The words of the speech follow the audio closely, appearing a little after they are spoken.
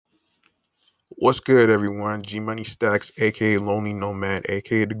What's good, everyone? G Money Stacks, aka Lonely Nomad,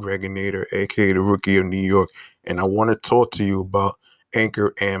 aka the Gregonator, aka the Rookie of New York, and I want to talk to you about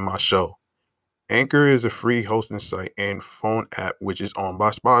Anchor and my show. Anchor is a free hosting site and phone app which is owned by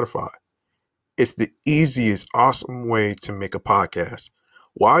Spotify. It's the easiest, awesome way to make a podcast.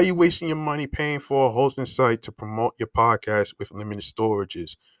 Why are you wasting your money paying for a hosting site to promote your podcast with limited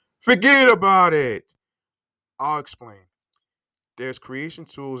storages? Forget about it. I'll explain. There's creation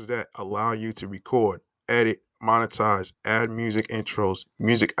tools that allow you to record, edit, monetize, add music intros,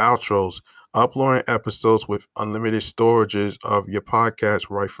 music outros, uploading episodes with unlimited storages of your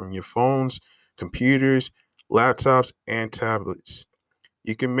podcast right from your phones, computers, laptops, and tablets.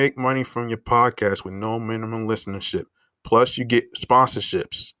 You can make money from your podcast with no minimum listenership. Plus, you get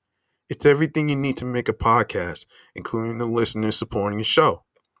sponsorships. It's everything you need to make a podcast, including the listeners supporting your show.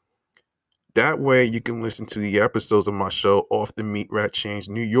 That way, you can listen to the episodes of my show off the Meat Rat Chain's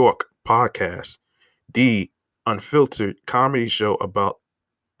New York podcast, the unfiltered comedy show about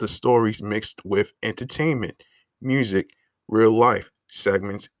the stories mixed with entertainment, music, real life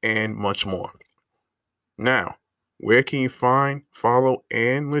segments, and much more. Now, where can you find, follow,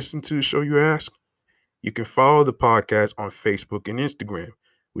 and listen to the show, you ask? You can follow the podcast on Facebook and Instagram,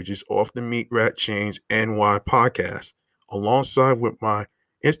 which is Off the Meat Rat Chains NY Podcast, alongside with my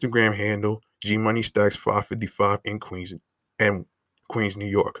Instagram handle, G Money Stacks 555 in Queens, New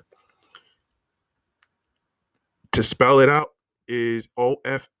York. To spell it out is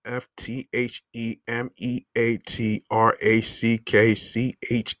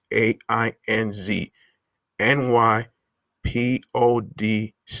OFFTHEMEATRACKCHAINZ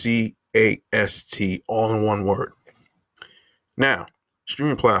NYPODCAST, all in one word. Now,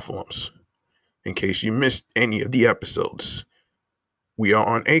 streaming platforms. In case you missed any of the episodes, we are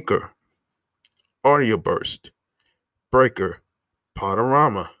on Anchor, Audio Burst, Breaker,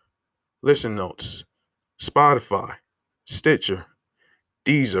 Podorama, Listen Notes, Spotify, Stitcher,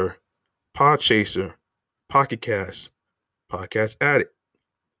 Deezer, Podchaser, Pocket Cast, Podcast Addict,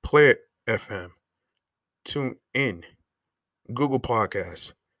 Player FM, TuneIn, Google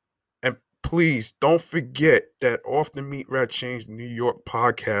Podcasts, and please don't forget that Off the Meat Rat Chain's New York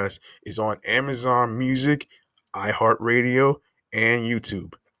podcast is on Amazon Music, iHeartRadio, and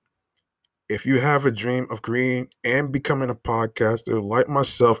YouTube. If you have a dream of creating and becoming a podcaster like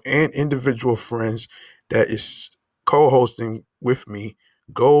myself and individual friends that is co-hosting with me,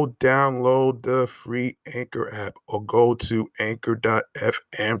 go download the free Anchor app or go to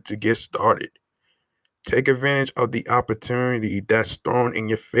anchor.fm to get started. Take advantage of the opportunity that's thrown in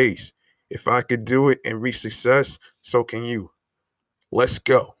your face. If I could do it and reach success, so can you. Let's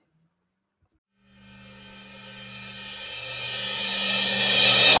go.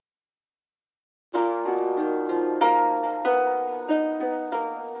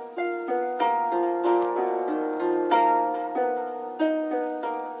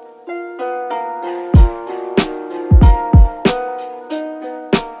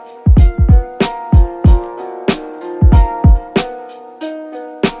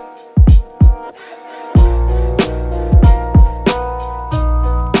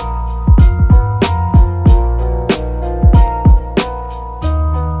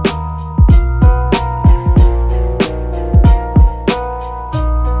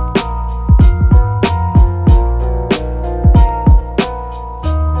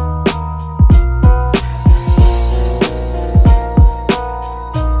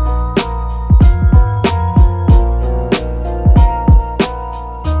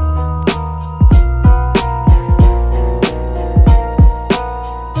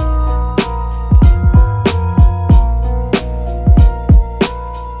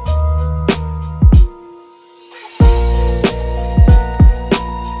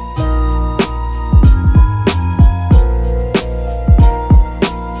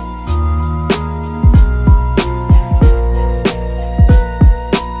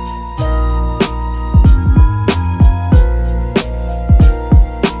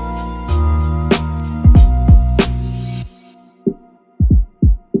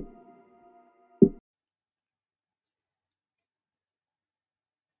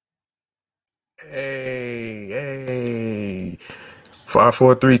 Hey. 5,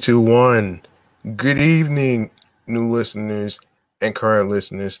 4, 3, 2, 1. Good evening, new listeners and current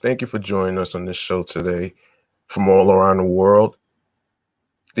listeners. Thank you for joining us on this show today from all around the world,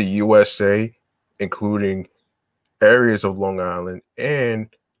 the USA, including areas of Long Island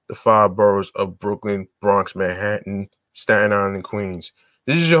and the 5 boroughs of Brooklyn, Bronx, Manhattan, Staten Island, and Queens.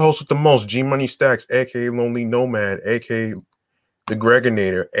 This is your host with the most, G Money Stacks, aka Lonely Nomad, aka the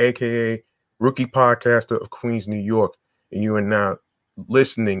Gregonator, aka Rookie Podcaster of Queens, New York, and you are now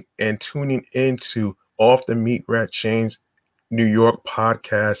listening and tuning into Off the Meat Rat Chains New York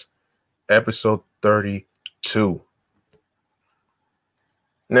podcast, episode 32.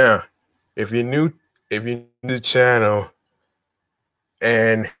 Now, if you're new to the channel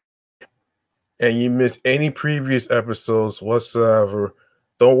and you miss any previous episodes whatsoever,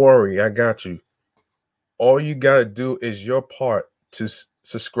 don't worry, I got you. All you gotta do is your part to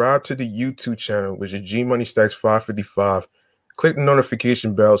subscribe to the YouTube channel, which is G Money Stacks 555. Click the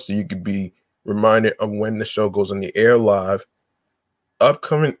notification bell so you can be reminded of when the show goes on the air live,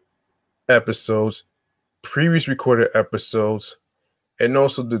 upcoming episodes, previous recorded episodes, and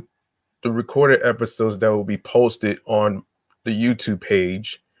also the recorded episodes that will be posted on the YouTube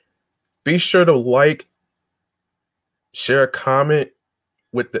page. Be sure to like, share a comment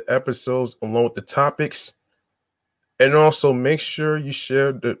with the episodes along with the topics. And also make sure you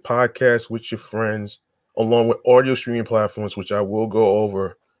share the podcast with your friends along with audio streaming platforms, which I will go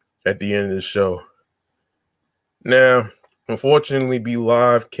over at the end of the show. Now, unfortunately, Be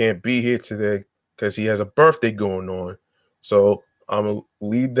Live can't be here today because he has a birthday going on. So I'm going to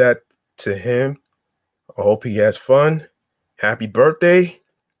leave that to him. I hope he has fun. Happy birthday.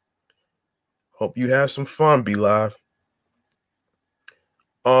 Hope you have some fun, Be Live.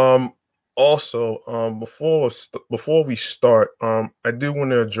 Also, before we start, I do want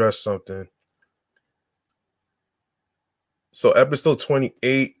to address something. So episode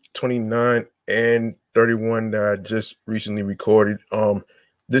 28, 29, and 31 that I just recently recorded,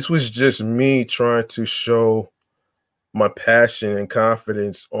 this was just me trying to show my passion and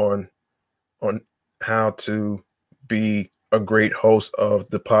confidence on how to be a great host of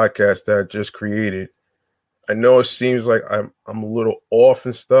the podcast that I just created. I know it seems like I'm a little off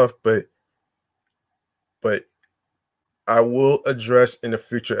and stuff, but I will address in a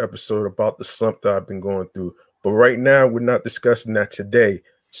future episode about the slump that I've been going through. But right now, we're not discussing that today.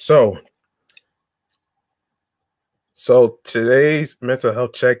 So today's mental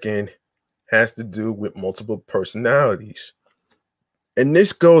health check-in has to do with multiple personalities. And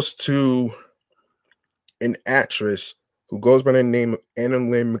this goes to an actress who goes by the name of Anna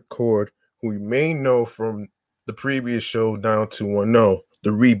Lynn McCord, who you may know from the previous show, 90210, the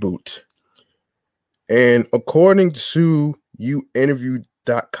reboot. And according to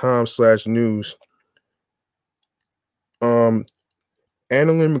youinterview.com/news, Anna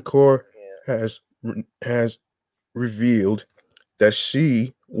Lynn McCord has revealed that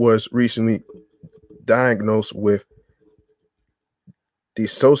she was recently diagnosed with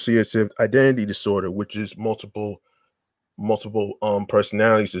dissociative identity disorder, which is multiple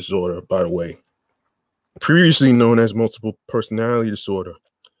personalities disorder, by the way, previously known as multiple personality disorder.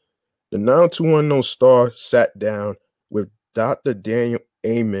 The 90210 star sat down with Dr. Daniel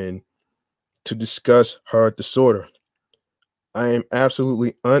Amen to discuss her disorder. I am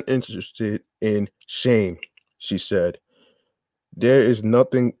absolutely uninterested in shame, she said. There is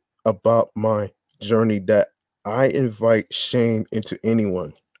nothing about my journey that I invite shame into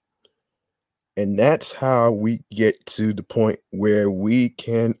anyone. And that's how we get to the point where we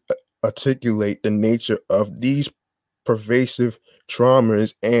can articulate the nature of these pervasive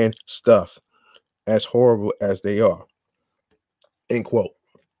traumas and stuff, as horrible as they are. End quote.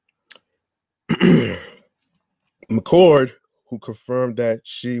 McCord, who confirmed that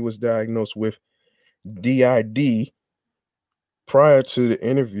she was diagnosed with DID prior to the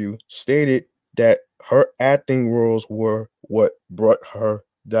interview, stated that her acting roles were what brought her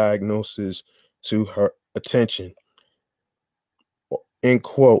diagnosis to her attention. End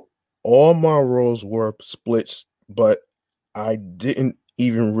quote. All my roles were splits, but I didn't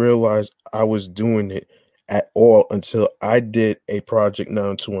even realize I was doing it at all until I did a Project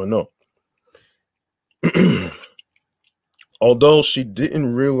 9210. Although she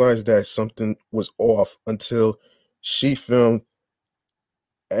didn't realize that something was off until she filmed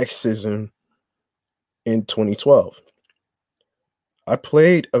Exorcism in 2012. I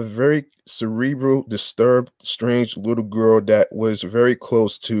played a very cerebral, disturbed, strange little girl that was very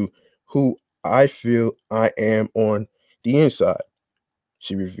close to who I feel I am on the inside,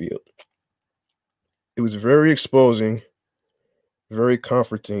 she revealed. It was very exposing, very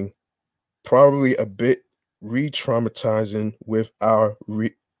comforting, probably a bit re-traumatizing with our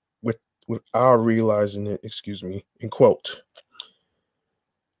realizing it, end quote.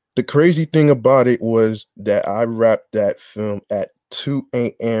 The crazy thing about it was that I wrapped that film at 2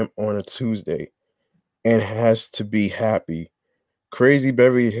 a.m. on a Tuesday and has to be happy. Crazy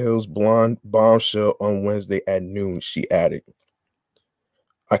Beverly Hills Blonde bombshell on Wednesday at noon, she added.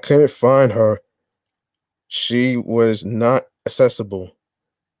 I couldn't find her. She was not accessible.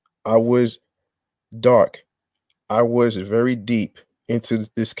 I was dark. I was very deep, into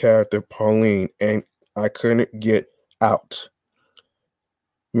this character, Pauline, and I couldn't get out.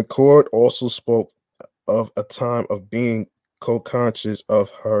 McCord also spoke of a time of being co-conscious of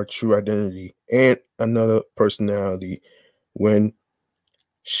her true identity and another personality when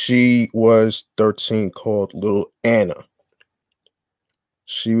she was 13 called Little Anna.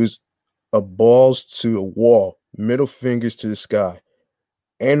 She was a balls to a wall, middle fingers to the sky,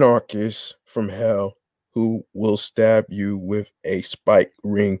 anarchist from hell who will stab you with a spike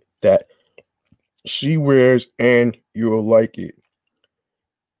ring that she wears and you'll like it.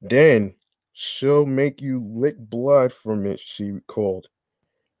 Then she'll make you lick blood from it, she recalled.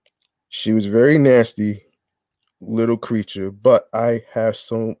 She was very nasty little creature, but I have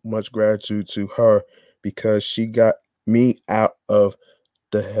so much gratitude to her because she got me out of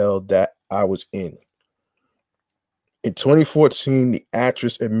the hell that I was in. In 2014, the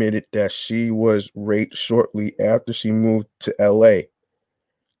actress admitted that she was raped shortly after she moved to LA.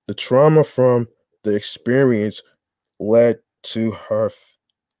 The trauma from the experience led to her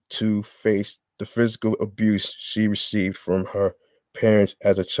to face the physical abuse she received from her parents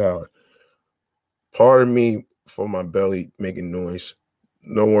as a child. Pardon me for my belly making noise.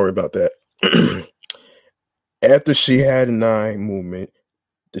 Don't worry about that. After she had an eye movement,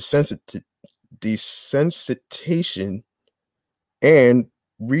 desensitization and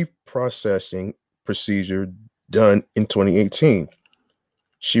reprocessing procedure done in 2018.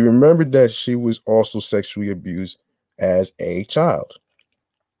 She remembered that she was also sexually abused as a child.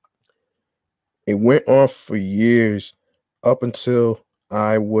 It went on for years up until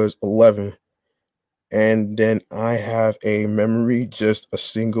I was 11. And then I have a memory, just a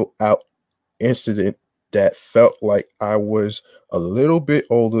single out incident that felt like I was a little bit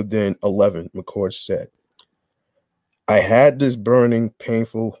older than 11, McCord said. I had this burning,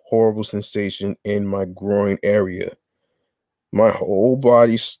 painful, horrible sensation in my groin area. My whole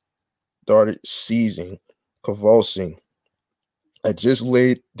body started seizing, convulsing. I just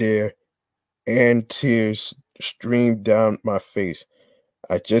laid there and tears streamed down my face.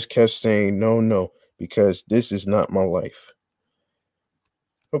 I just kept saying, no, no, because this is not my life.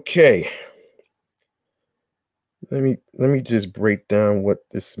 Okay. Let me just break down what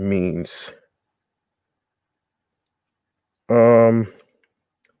this means. For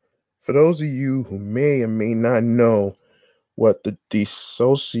those of you who may or may not know what the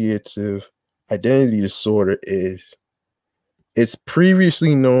dissociative identity disorder is, it's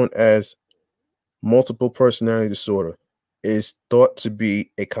previously known as multiple personality disorder. Is thought to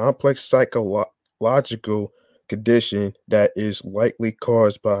be a complex psychological condition that is likely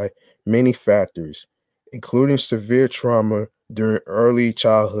caused by many factors, including severe trauma during early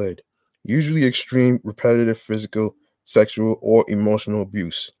childhood, usually extreme repetitive physical, sexual, or emotional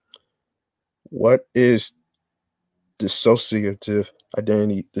abuse. What is dissociative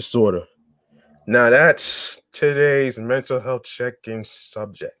identity disorder? Now that's today's mental health check-in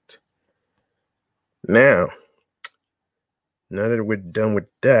subject. Now that we're done with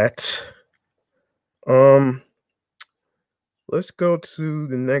that, let's go to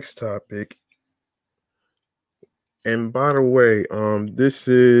the next topic. And by the way, this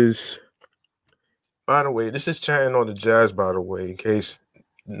is chatting on the jazz. By the way, in case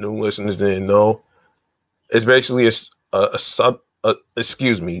new listeners didn't know, it's basically it's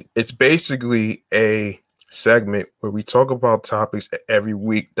basically a segment where we talk about topics every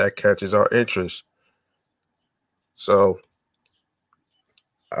week that catches our interest. So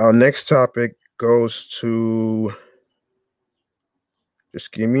our next topic goes to,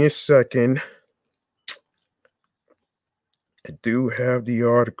 just give me a second. I do have the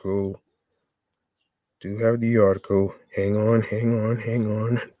article. Hang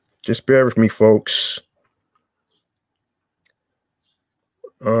on. Just bear with me, folks.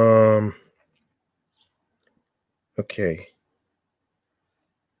 Okay.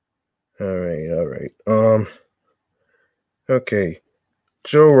 All right. Okay.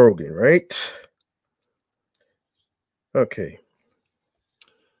 Joe Rogan, right? Okay.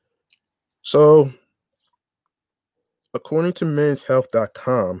 So, according to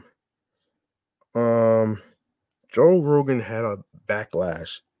menshealth.com, Joe Rogan had a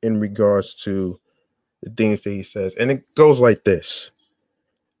backlash in regards to the things that he says. And it goes like this.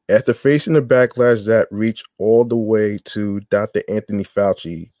 After facing the backlash that reached all the way to Dr. Anthony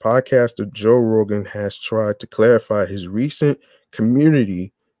Fauci, podcaster Joe Rogan has tried to clarify his recent his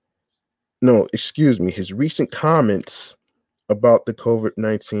recent comments about the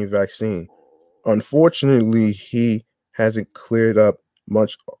COVID-19 vaccine. Unfortunately, he hasn't cleared up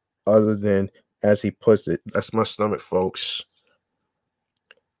much other than, as he puts it, that's my stomach, folks.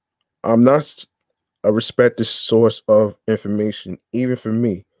 I'm not a respected source of information, even for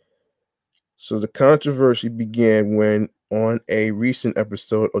me. So the controversy began when, on a recent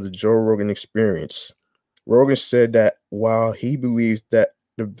episode of the Joe Rogan Experience, Rogan said that while he believes that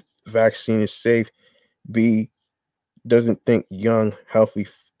the vaccine is safe, B doesn't think young, healthy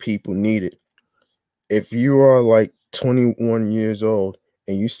people need it. If you are like 21 years old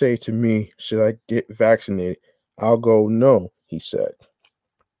and you say to me, should I get vaccinated? I'll go, no, he said.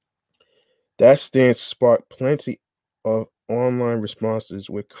 That stance sparked plenty of online responses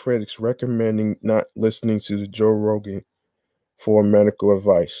with critics recommending not listening to the Joe Rogan for medical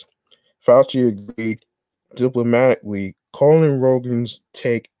advice. Fauci agreed diplomatically, calling Rogan's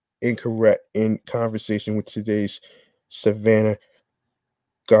take incorrect in conversation with today's Savannah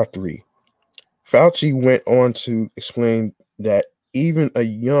Guthrie. Fauci went on to explain that even a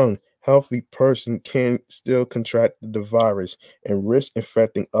young, healthy person can still contract the virus and risk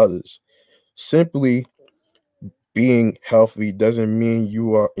infecting others. Simply being healthy doesn't mean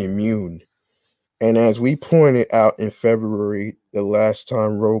you are immune. And as we pointed out in February, the last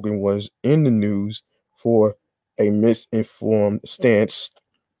time Rogan was in the news for a misinformed stance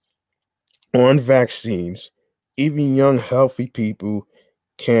on vaccines, even young, healthy people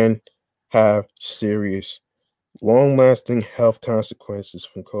can have serious, long lasting health consequences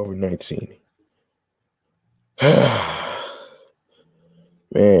from COVID 19.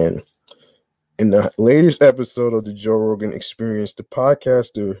 Man, in the latest episode of the Joe Rogan Experience, the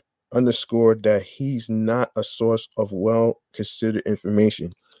podcaster underscored that he's not a source of well considered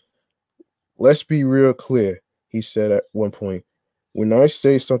information. Let's be real clear, he said at one point. When I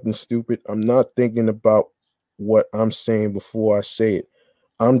say something stupid, I'm not thinking about what I'm saying before I say it.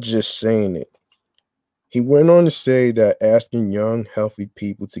 I'm just saying it. He went on to say that asking young, healthy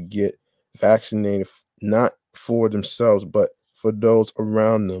people to get vaccinated, not for themselves, but for those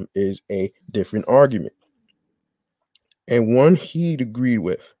around them, is a different argument, and one he'd agreed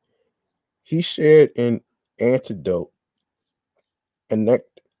with. He shared an antidote, and that,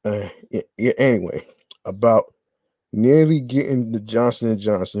 anyway, about nearly getting the Johnson &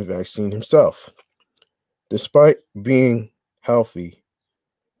 Johnson vaccine himself. Despite being healthy,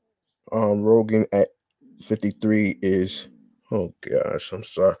 Rogan at 53 is, oh gosh, I'm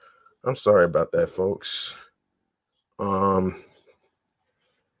sorry. I'm sorry about that, folks.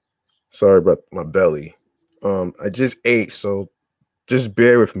 Sorry about my belly. I just ate, so just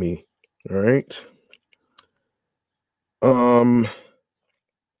bear with me. All right.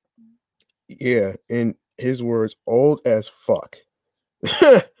 Yeah, in his words, old as fuck.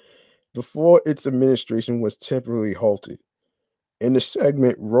 Before its administration was temporarily halted. In the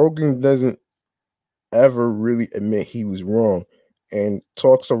segment, Rogan doesn't ever really admit he was wrong and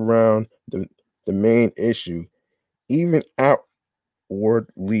talks around the main issue. Even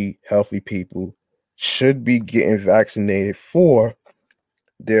outwardly healthy people should be getting vaccinated for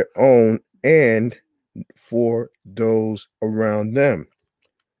their own and for those around them.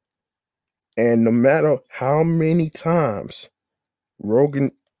 And no matter how many times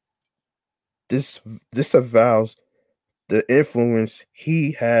Rogan disavows the influence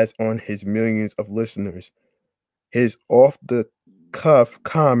he has on his millions of listeners, his off the cuff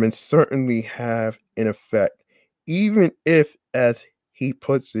comments certainly have an effect, even if, as he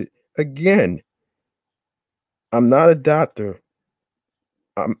puts it, again, I'm not a doctor.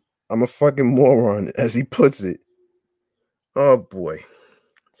 I'm a fucking moron, as he puts it. Oh boy.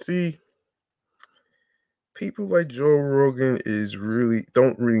 See, people like Joe Rogan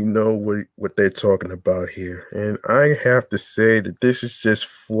don't really know what they're talking about here. And I have to say that this is just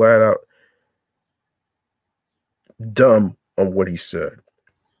flat out dumb on what he said.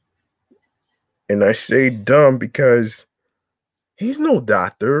 And I say dumb because he's no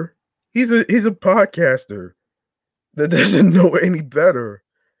doctor. He's a podcaster that doesn't know any better.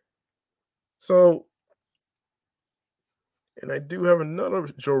 So, and I do have another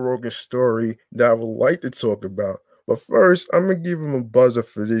Joe Rogan story that I would like to talk about. But first, I'm gonna give him a buzzer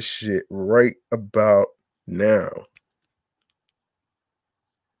for this shit right about now.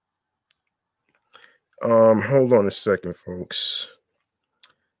 Hold on a second, folks.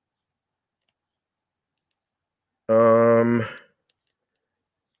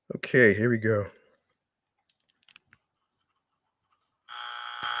 Okay, here we go.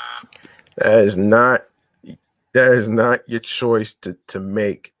 That is not your choice to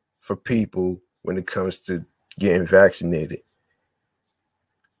make for people when it comes to getting vaccinated.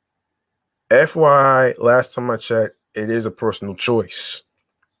 FYI, last time I checked, it is a personal choice.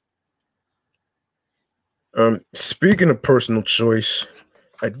 Speaking of personal choice,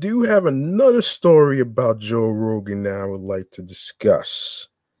 I do have another story about Joe Rogan that I would like to discuss.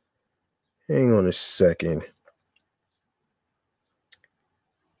 Hang on a second.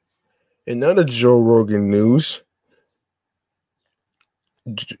 In other Joe Rogan news,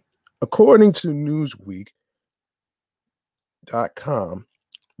 according to Newsweek.com,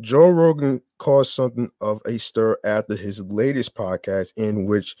 Joe Rogan caused something of a stir after his latest podcast, in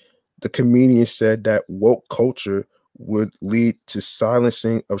which the comedian said that woke culture would lead to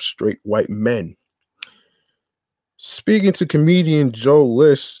silencing of straight white men. Speaking to comedian Joe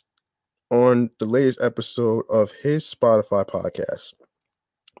List on the latest episode of his Spotify podcast,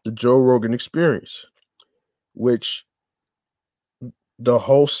 The Joe Rogan Experience, which the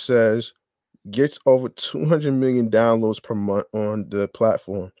host says gets over 200 million downloads per month on the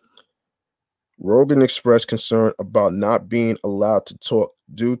platform. Rogan expressed concern about not being allowed to talk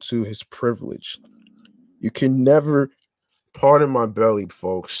due to his privilege. You can never, pardon my belly,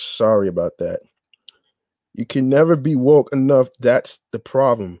 folks, sorry about that. You can never be woke enough. That's the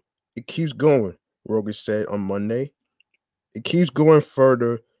problem. It keeps going, Rogan said on Monday. It keeps going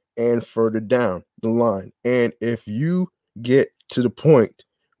further and further down the line. And if you get to the point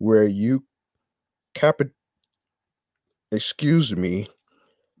where you capitulate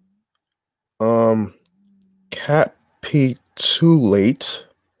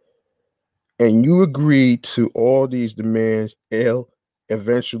and you agree to all these demands, it'll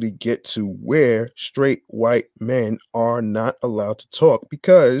eventually get to where straight white men are not allowed to talk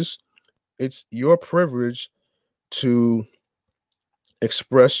because it's your privilege to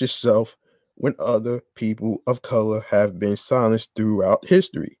express yourself when other people of color have been silenced throughout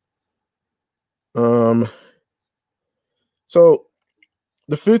history. So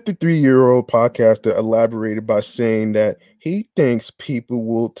the 53-year-old podcaster elaborated by saying that he thinks people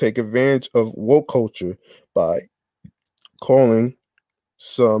will take advantage of woke culture by calling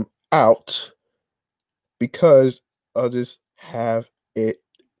some out because others have it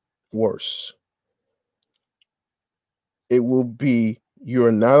worse. It will be,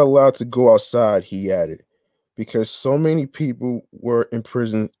 you're not allowed to go outside, he added, because so many people were in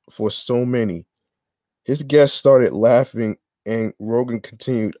prison for so many. His guest started laughing and Rogan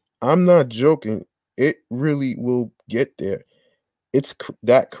continued, I'm not joking. It really will get there. It's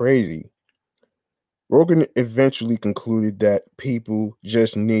that crazy. Rogan eventually concluded that people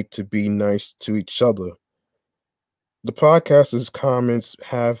just need to be nice to each other. The podcaster's comments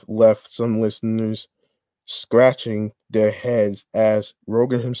have left some listeners scratching their heads, as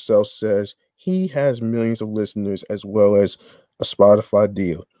Rogan himself says he has millions of listeners as well as a Spotify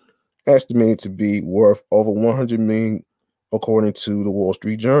deal, estimated to be worth over 100 million according to the Wall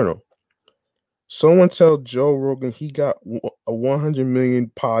Street Journal. Someone tell Joe Rogan he got a 100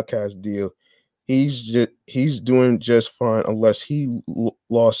 million podcast deal. He's doing just fine unless he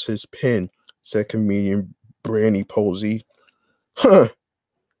lost his pen, said comedian Brandy Posey. Huh.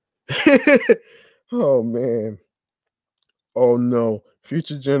 Oh man. Oh no.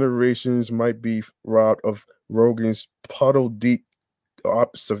 Future generations might be robbed of Rogan's puddle deep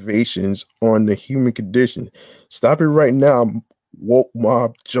observations on the human condition. Stop it right now, woke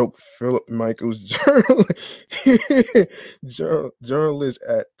mob joke Philip Michaels, journalist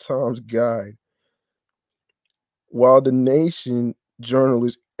at Tom's Guide. While the Nation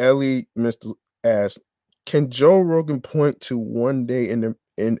journalist Ellie Mr. asked, can Joe Rogan point to one day in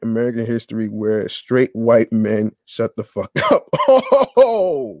American history where straight white men shut the fuck up?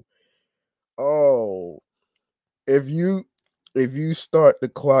 Oh, if you start the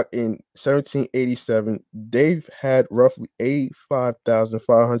clock in 1787, they've had roughly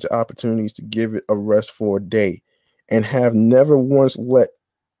 85,500 opportunities to give it a rest for a day and have never once let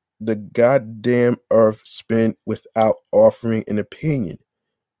the goddamn earth spin without offering an opinion.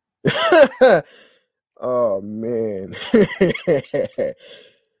 Oh, man.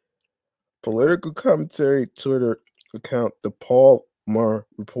 Political commentary Twitter account, the Paul Marr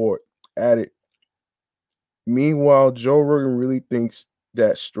Report, added, meanwhile, Joe Rogan really thinks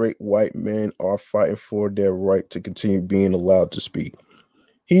that straight white men are fighting for their right to continue being allowed to speak.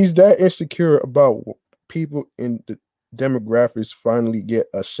 He's that insecure about people in the demographics finally get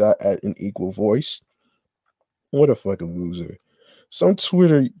a shot at an equal voice. What a fucking loser. Some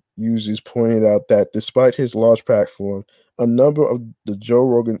Twitter users pointed out that despite his large platform, a number of the Joe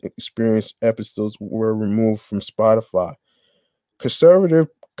Rogan Experience episodes were removed from Spotify. Conservative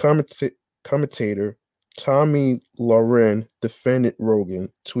commentator Tommy Lauren defended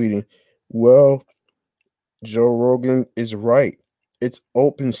Rogan, tweeting, well, Joe Rogan is right. It's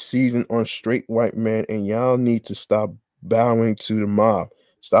open season on straight white men, and y'all need to stop bowing to the mob.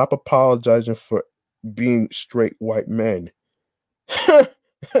 Stop apologizing for being straight white men.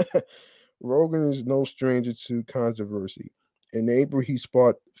 Rogan is no stranger to controversy. In April, he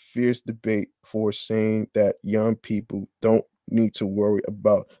sparked fierce debate for saying that young people don't need to worry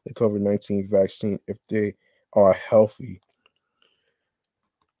about the COVID-19 vaccine if they are healthy.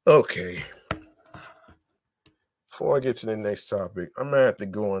 Okay. Before I get to the next topic, I'm gonna have to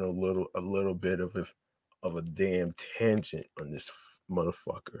go on a little bit of a damn tangent on this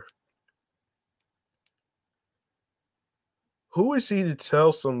motherfucker. Who is he to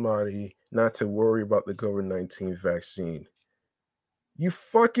tell somebody not to worry about the COVID-19 vaccine? You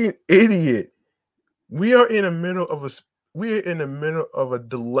fucking idiot. We are in the middle of a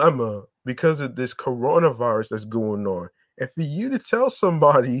dilemma because of this coronavirus that's going on. And for you to tell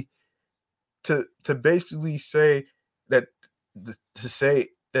somebody to basically say that to say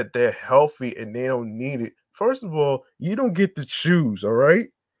that they're healthy and they don't need it. First of all, you don't get to choose, all right?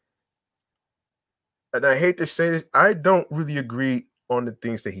 And I hate to say this, I don't really agree on the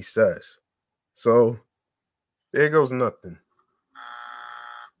things that he says. So there goes nothing.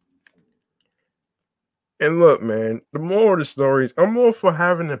 And look, man, the moral of the story is I'm all for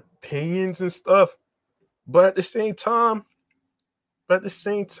having opinions and stuff, but at the same time,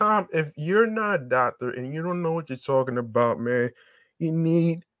 if you're not a doctor and you don't know what you're talking about, man, you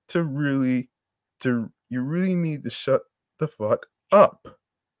need to you really need to shut the fuck up.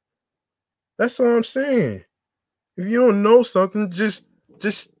 That's all I'm saying. If you don't know something, just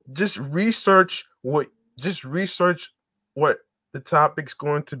research what the topic's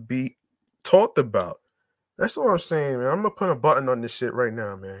going to be talked about. That's all I'm saying, man. I'm gonna put a button on this shit right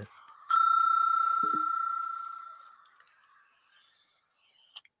now, man.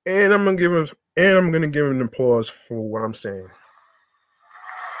 And I'm gonna give him an applause for what I'm saying.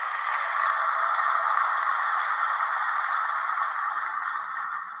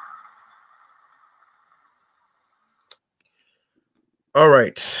 All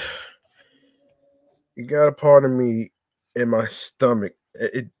right. You got a part of me in my stomach.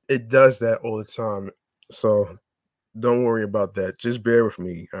 It does that all the time. So don't worry about that. Just bear with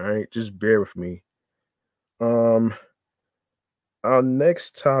me. All right. Just bear with me. Um our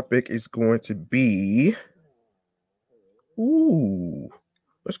next topic is going to be ooh.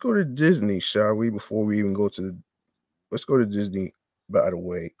 Let's go to Disney, shall we? Before we even go to let's go to Disney, by the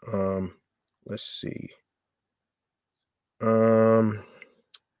way. Let's see.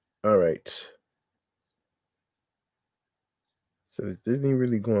 All right. So is Disney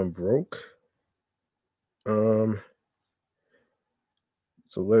really going broke? So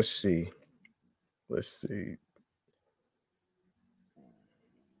let's see. Let's see.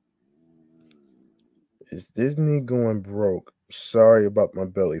 Is Disney going broke? Sorry about my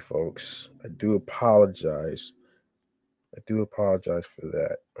belly, folks. I do apologize. I do apologize for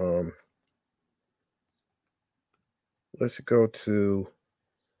that. Let's go to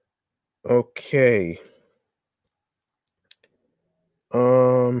okay.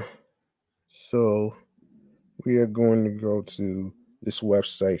 So we are going to go to this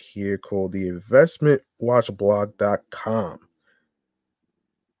website here called the investmentwatchblog.com.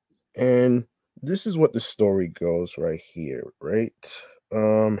 And this is what the story goes right here, right?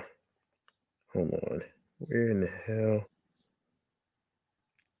 Hold on. Where in the hell?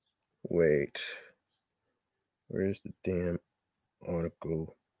 Wait. Where's the damn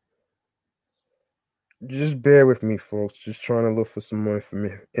article? Just bear with me, folks. Just trying to look for some more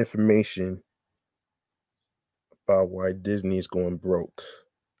information about why Disney is going broke.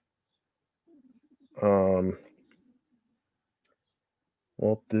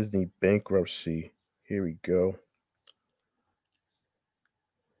 Walt Disney bankruptcy. Here we go.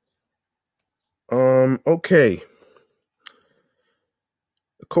 Okay.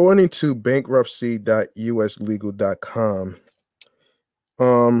 According to bankruptcy.uslegal.com,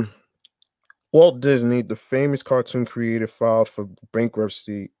 Walt Disney, the famous cartoon creator, filed for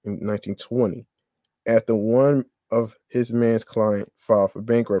bankruptcy in 1920 after one of his man's client filed for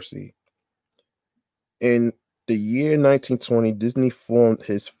bankruptcy. In the year 1920, Disney formed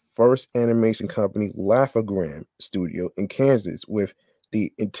his first animation company, Laugh-O-Gram Studio in Kansas, with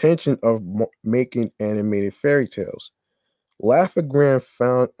the intention of making animated fairy tales. Laugh-O-Gram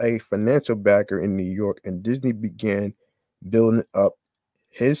found a financial backer in New York, and Disney began building up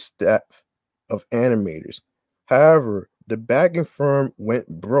his staff of animators. However, the backing firm went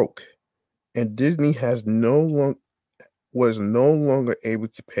broke, and Disney was no longer able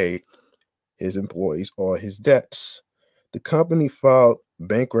to pay his employees or his debts. The company filed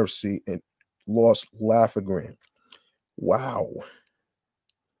bankruptcy and lost Laugh-O-Gram. Wow.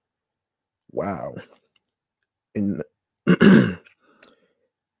 Wow. In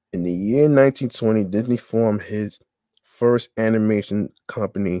In the year 1920, Disney formed his first animation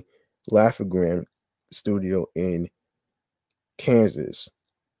company, Laugh-O-Gram Studio in Kansas,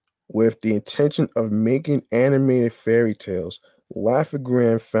 with the intention of making animated fairy tales.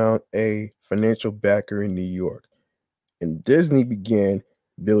 Laugh-O-Gram found a financial backer in New York, and Disney began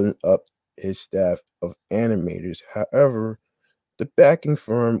building up his staff of animators. However, the backing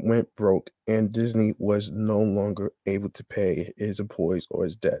firm went broke, and Disney was no longer able to pay his employees or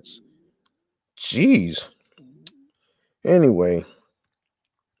his debts. Jeez. Anyway,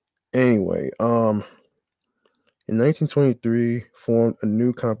 in 1923, formed a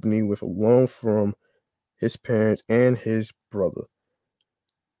new company with a loan from his parents and his brother.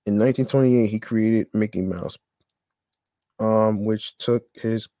 In 1928, he created Mickey Mouse, which took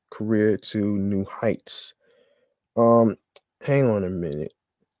his career to new heights. Hang on a minute.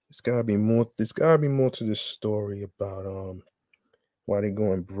 There's gotta be more. There's gotta be more to this story about why they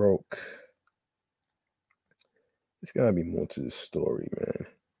going broke. There's gotta be more to this story, man.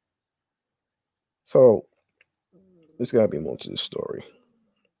 So there's gotta be more to this story.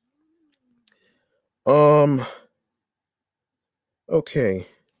 Okay.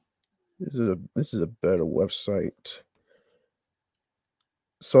 This is a better website.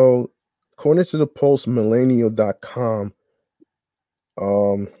 So according to the postmillennial.com,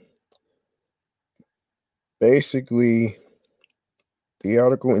 basically the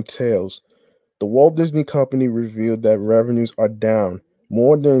article entails the Walt Disney Company revealed that revenues are down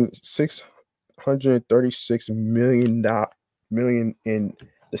more than $636 million in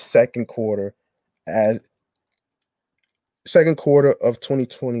the second quarter of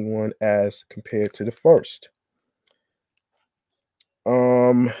 2021 as compared to the first.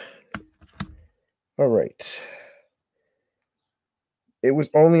 All right. It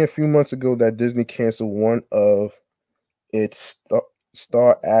was only a few months ago that Disney canceled one of its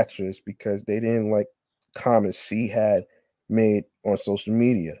star actress because they didn't like comments she had made on social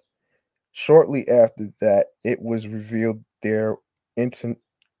media. Shortly after that, it was revealed their internal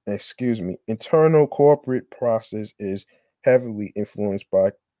corporate process is heavily influenced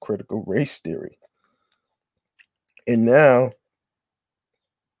by critical race theory. And now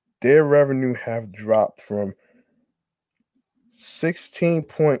their revenue have dropped from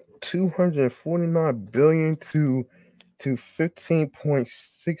 16.249 billion to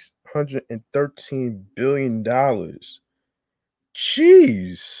 $15.613 billion.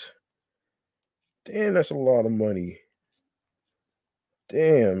 Jeez. Damn, that's a lot of money.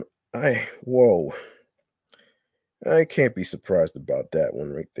 Damn. Whoa. I can't be surprised about that one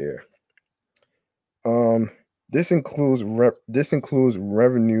right there. This includes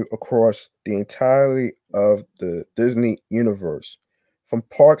revenue across the entirety of the Disney universe, from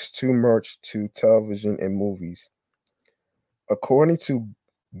parks to merch to television and movies. According to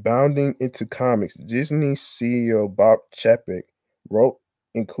Bounding into Comics, Disney CEO Bob Chapek wrote,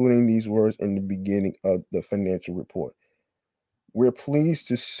 including these words in the beginning of the financial report. We're pleased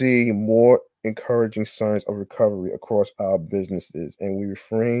to see more encouraging signs of recovery across our businesses, and we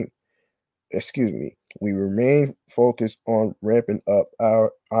remain focused on ramping up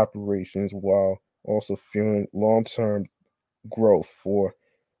our operations while also fueling long-term growth for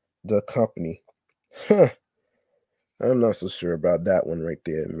the company. I'm not so sure about that one right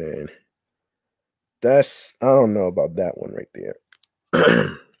there, man. I don't know about that one right there.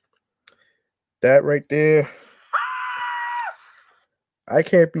 That right there, I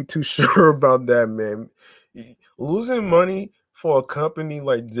can't be too sure about that, man. Losing money for a company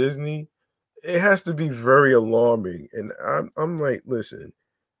like Disney, it has to be very alarming. And I'm like, listen,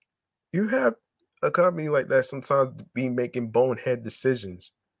 you have a company like that sometimes be making bonehead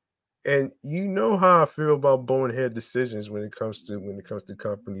decisions. And you know how I feel about bonehead decisions when it comes to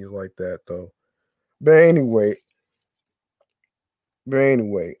companies like that, though. But anyway,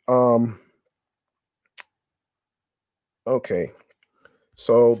 okay.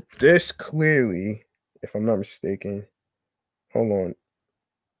 So this clearly, if I'm not mistaken, hold on.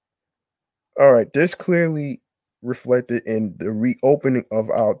 All right, this clearly reflected in the reopening of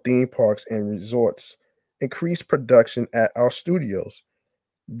our theme parks and resorts, increased production at our studios,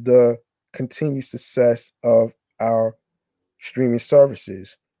 the continued success of our streaming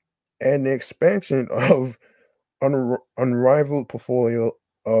services, and the expansion of unrivaled portfolio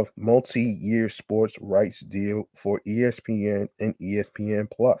of multi-year sports rights deal for ESPN and ESPN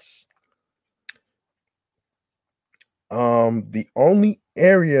Plus. The only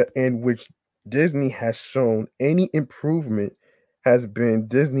area in which Disney has shown any improvement has been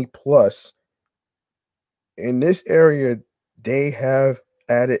Disney Plus. In this area, they have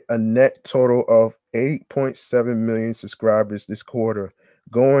added a net total of 8.7 million subscribers this quarter,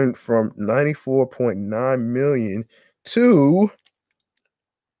 going from 94.9 million to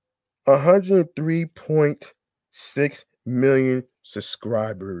 103.6 million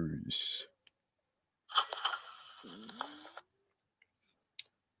subscribers.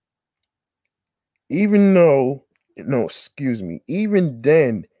 Even though, no, excuse me, even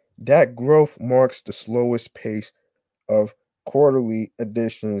then, that growth marks the slowest pace of quarterly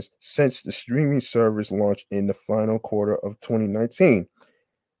additions since the streaming service launched in the final quarter of 2019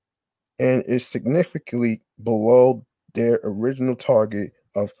 and is significantly below their original target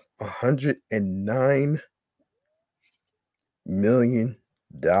of $109 million.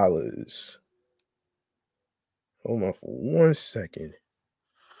 Hold on for 1 second.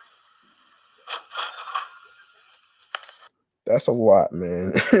 That's a lot,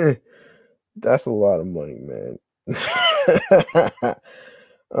 man. That's a lot of money, man.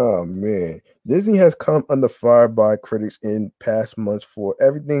 Oh man, Disney has come under fire by critics in past months for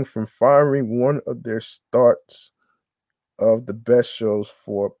everything from firing one of their starts of the best shows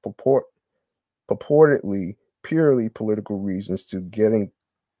for purportedly purely political reasons to getting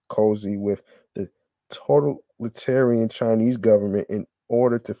cozy with the totalitarian Chinese government in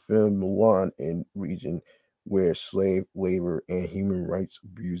order to film Mulan in region where slave labor and human rights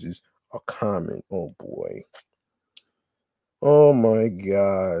abuses are common. Oh boy. Oh my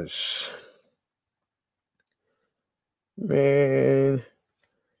gosh. Man,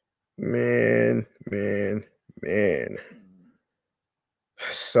 man, man, man.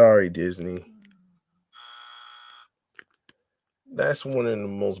 Sorry, Disney. That's one of the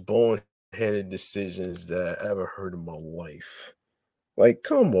most boneheaded decisions that I ever heard in my life. Like,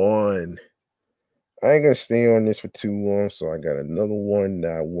 come on. I ain't gonna stay on this for too long, so I got another one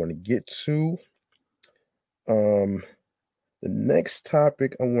that I want to get to. Um, the next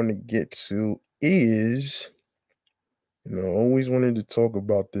topic I want to get to is, I always wanted to talk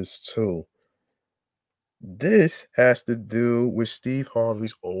about this too. This has to do with Steve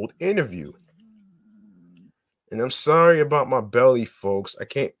Harvey's old interview. And I'm sorry about my belly, folks. I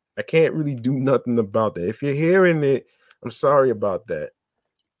can't really do nothing about that. If you're hearing it, I'm sorry about that.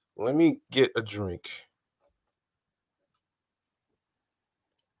 Let me get a drink.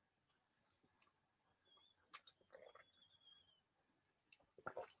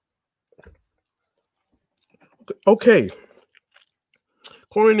 Okay.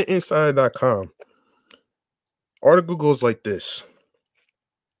 According to Insider.com, article goes like this.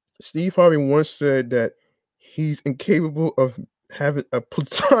 Steve Harvey once said that he's incapable of having a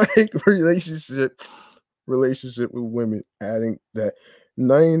platonic relationship with women, adding that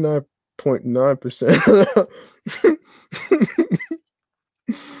 99.9%.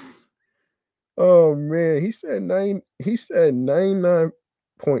 Oh man, he said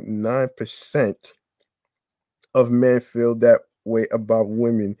 99.9% of men feel that way about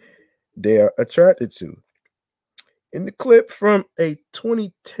women they are attracted to. In the clip from a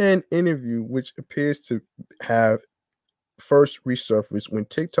 2010 interview, which appears to have first resurfaced when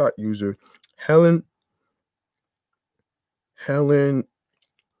TikTok user Helen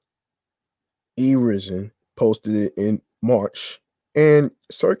Erison posted it in March and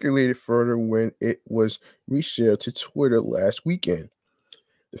circulated further when it was reshared to Twitter last weekend.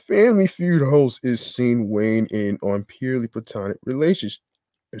 The Family Feud host is seen weighing in on purely platonic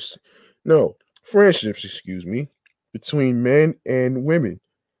friendships, excuse me, between men and women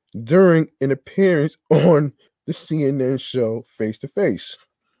during an appearance on the CNN show Face to Face.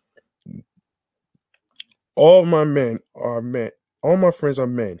 All my men are men. All my friends are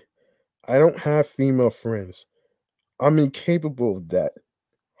men. I don't have female friends. I'm incapable of that,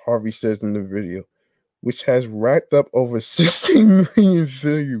 Harvey says in the video, which has racked up over 16 million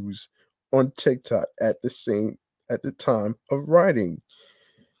views on TikTok at the time of writing.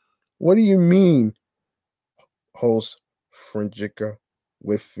 What do you mean, host Frederica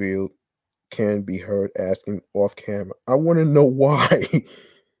Whitfield can be heard asking off camera? I want to know why.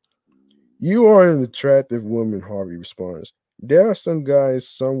 You are an attractive woman, Harvey responds. There are some guys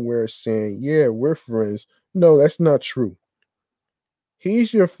somewhere saying, yeah, we're friends. No, that's not true.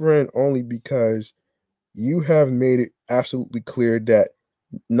 He's your friend only because you have made it absolutely clear that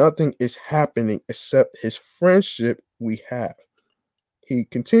nothing is happening except his friendship we have. He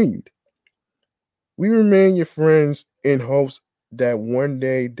continued, we remain your friends in hopes that one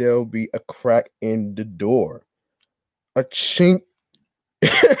day there'll be a crack in the door, a chink,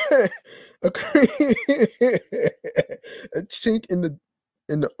 a, cr- a chink in the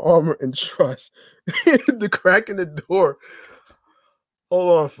armor and trust, the crack in the door.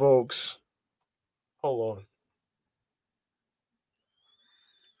 Hold on, folks. Hold on.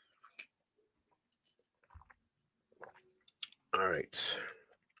 All right.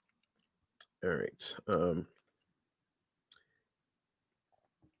 All right.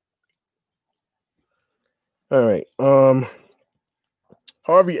 All right.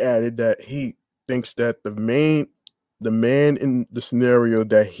 Harvey added that he thinks that the man in the scenario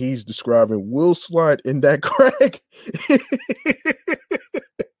that he's describing will slide in that crack.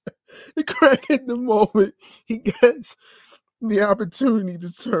 The crack in the moment he gets the opportunity to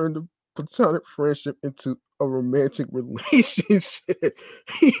turn the platonic friendship into a romantic relationship.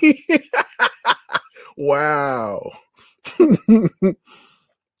 Wow.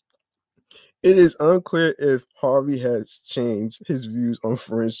 It is unclear if Harvey has changed his views on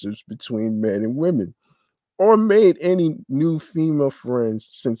friendships between men and women or made any new female friends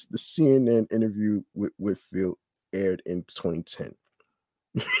since the CNN interview with Whitfield aired in 2010.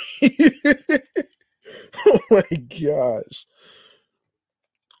 Oh my gosh.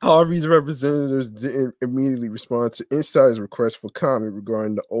 Harvey's representatives didn't immediately respond to Insider's request for comment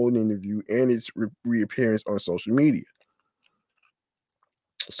regarding the old interview and its reappearance on social media.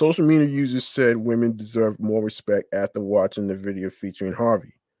 Social media users said women deserve more respect after watching the video featuring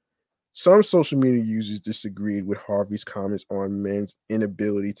Harvey. Some social media users disagreed with Harvey's comments on men's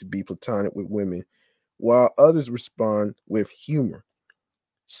inability to be platonic with women, while others respond with humor.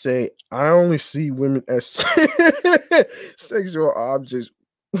 Say, I only see women as sexual objects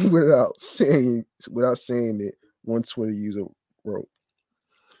without saying it, one Twitter user wrote.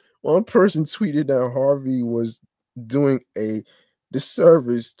 One person tweeted that Harvey was doing a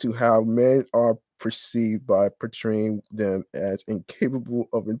disservice to how men are perceived by portraying them as incapable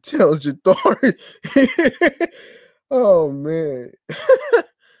of intelligent thought. Oh man.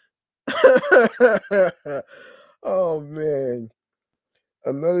 Oh man.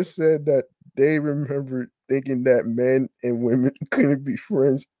 Another said that they remembered thinking that men and women couldn't be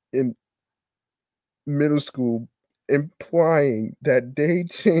friends in middle school, implying that they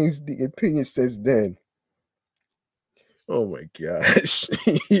changed the opinion since then. Oh my gosh.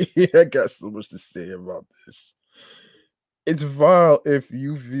 I got so much to say about this. It's vile if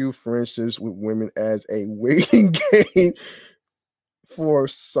you view friendships with women as a waiting game for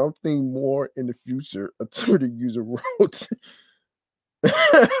something more in the future, a Twitter user wrote.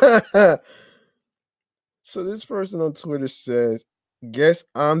 So this person on Twitter says, guess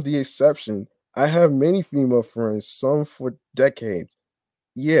I'm the exception. I have many female friends, some for decades.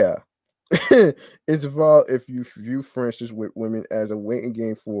 Yeah. It's vile if you view friendships with women as a waiting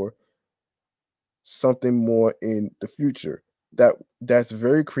game for something more in the future. That's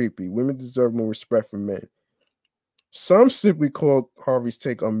very creepy. Women deserve more respect from men. Some simply called Harvey's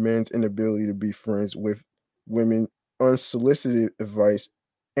take on men's inability to be friends with women unsolicited advice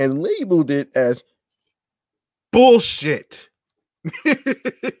and labeled it as bullshit.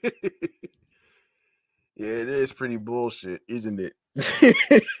 Yeah, it is pretty bullshit, isn't it?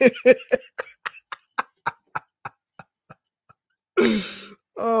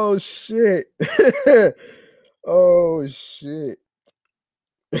 Oh shit. Oh shit.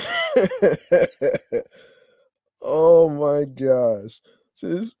 Oh my gosh.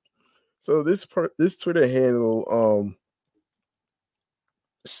 So this Twitter handle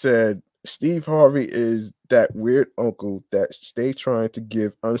said Steve Harvey is that weird uncle that stay trying to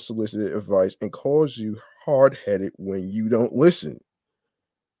give unsolicited advice and calls you hard-headed when you don't listen.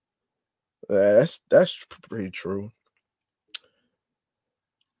 That's pretty true.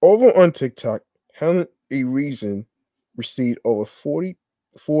 Over on TikTok, Helen A. Reason received over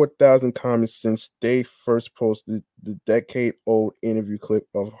 44,000 comments since they first posted the decade-old interview clip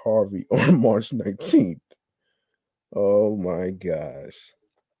of Harvey on March 19th. Oh my gosh.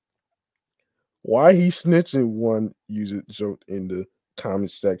 Why he snitching? One user joked in the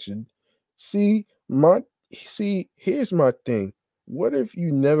comment section. See, my here's my thing. What if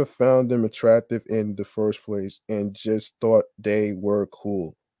you never found them attractive in the first place and just thought they were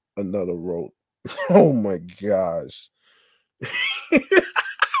cool? Another wrote. Oh my gosh.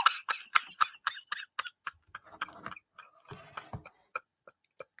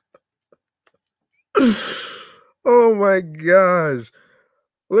 Oh my gosh.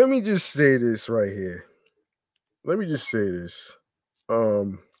 Let me just say this right here. Let me just say this.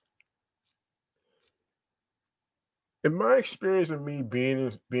 Um in my experience of me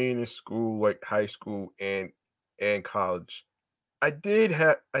being in school, like high school and college, I did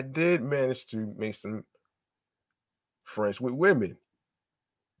manage to make some friends with women.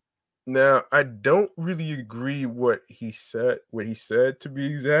 Now, I don't really agree what he said to be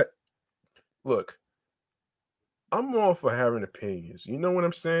exact. Look, I'm all for having opinions. You know what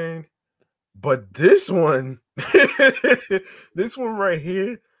I'm saying? But this one, this one right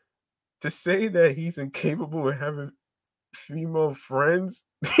here, to say that he's incapable of having female friends,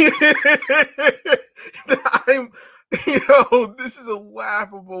 I'm Yo, this is a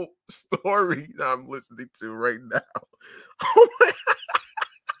laughable story that I'm listening to right now. Oh my,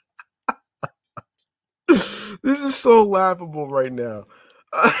 this is so laughable right now.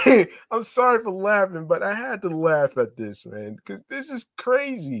 I'm sorry for laughing, but I had to laugh at this, man, because this is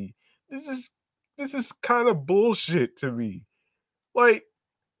crazy. This is this is kind of bullshit to me. Like,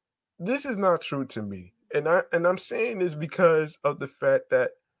 this is not true to me. And I'm saying this because of the fact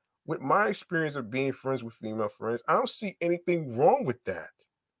that with my experience of being friends with female friends, I don't see anything wrong with that.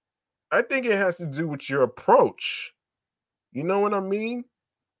 I think it has to do with your approach. You know what I mean?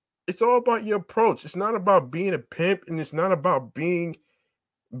 It's all about your approach. It's not about being a pimp, and it's not about being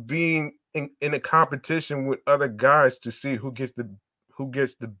in a competition with other guys to see who gets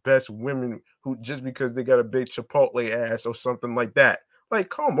the best women who just because they got a big Chipotle ass or something like that. Like,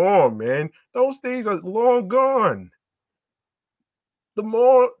 come on, man. Those days are long gone. The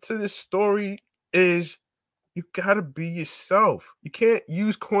moral to this story is you gotta be yourself. You can't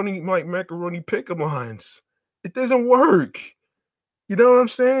use corny like macaroni pickup lines. It doesn't work. You know what I'm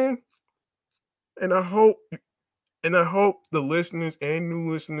saying? And I hope the listeners and new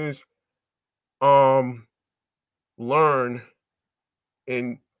listeners um learn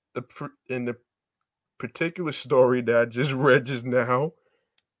in in the particular story that I just read just now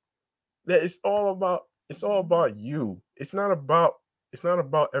that it's all about you. It's not about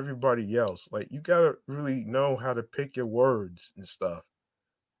everybody else. Like, you gotta really know how to pick your words and stuff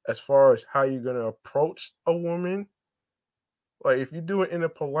as far as how you're gonna approach a woman. Like, if you do it in a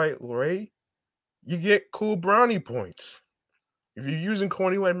polite way, you get cool brownie points. If you're using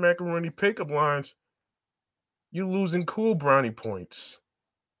corny like macaroni pickup lines, you're losing cool brownie points.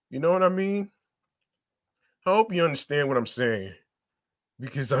 You know what I mean? I hope you understand what I'm saying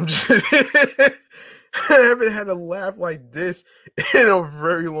because I'm just I haven't had a laugh like this in a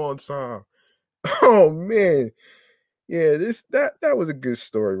very long time. Oh man, yeah, that was a good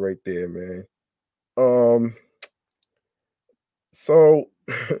story right there, man. Um, so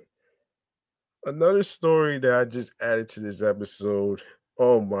another story that I just added to this episode.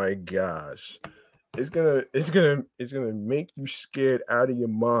 Oh my gosh, it's gonna make you scared out of your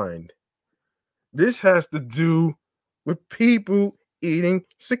mind. This has to do with people eating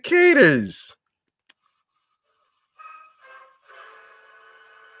cicadas.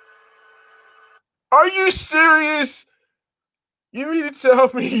 Are you serious? You mean to tell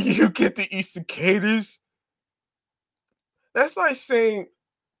me you get to eat cicadas? That's like saying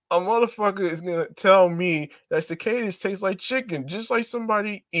a motherfucker is gonna tell me that cicadas taste like chicken, just like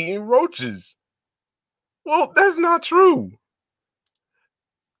somebody eating roaches. Well, that's not true.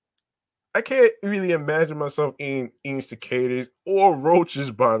 I can't really imagine myself eating cicadas or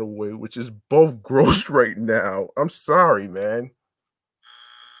roaches, by the way, which is both gross right now. I'm sorry, man.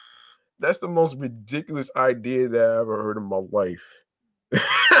 That's the most ridiculous idea that I ever heard in my life.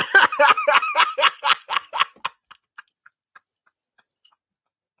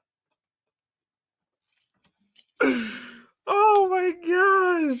 Oh my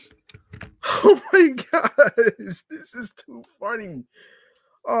gosh. Oh my gosh. This is too funny.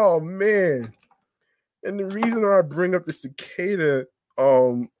 Oh man. And the reason why I bring up the cicada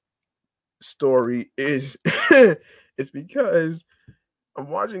story is it's because I'm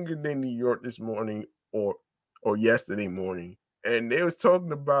watching Good Day New York this morning or yesterday morning, and they was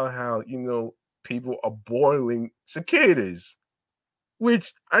talking about how, people are boiling cicadas,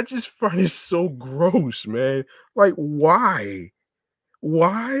 which I just find it so gross, man. Like, why?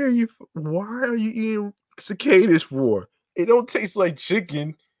 Why are you eating cicadas for? It don't taste like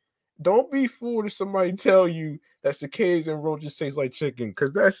chicken. Don't be fooled if somebody tell you that cicadas and roaches taste like chicken,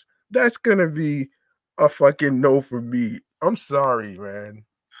 because that's gonna be a fucking no for me. I'm sorry, man.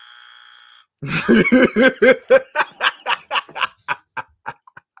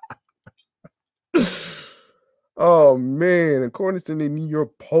 Oh man, according to the New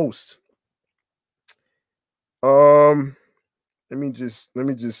York Post, um, let me just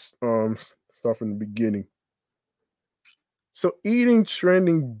start from the beginning. So, eating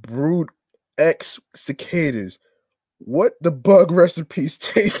trending brood X cicadas. What the bug recipes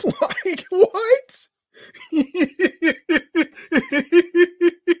taste like? What?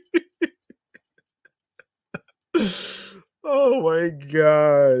 Oh my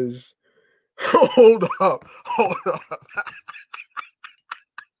gosh. Hold up. Hold up.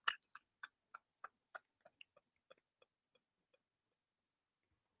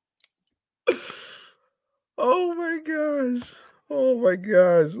 Oh my gosh. Oh my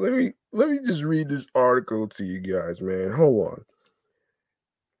gosh. Let me just read this article to you guys, man. Hold on.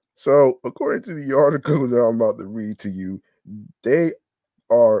 So, according to the article that I'm about to read to you, they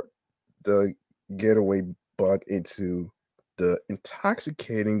are the getaway bug into the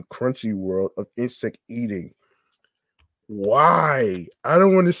intoxicating, crunchy world of insect eating. Why? I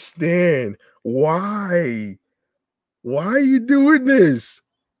don't understand. Why? Why are you doing this?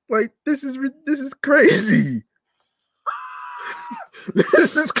 Like, this is crazy.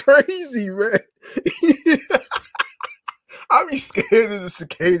 This is crazy, man. I'd be scared of the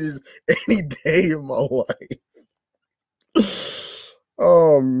cicadas any day of my life.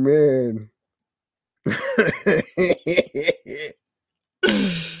 Oh man.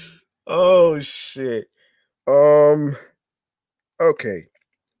 Oh shit. Okay.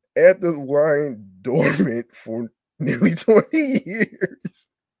 After lying dormant for nearly 20 years,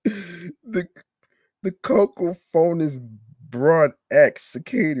 the the Cocophonus broad X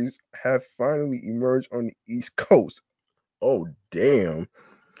cicadas have finally emerged on the East Coast. Oh damn.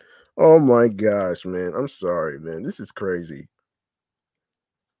 Oh my gosh, man. I'm sorry, man. This is crazy.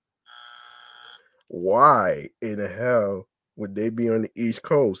 Why in the hell would they be on the East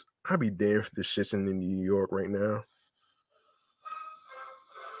Coast? I'd be damned if this shit's in New York right now.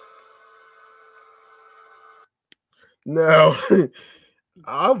 No,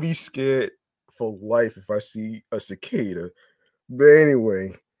 I'll be scared for life if I see a cicada. But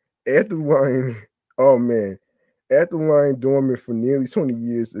anyway, after lying, oh man, after lying dormant for nearly 20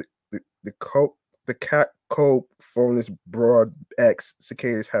 years, the cat Cocophonus broad X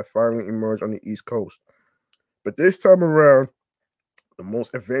cicadas have finally emerged on the East Coast. But this time around, the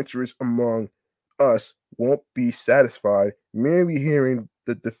most adventurous among us won't be satisfied merely hearing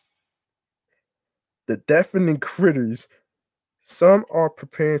the deafening critters. Some are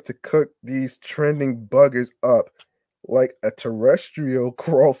preparing to cook these trending buggers up like a terrestrial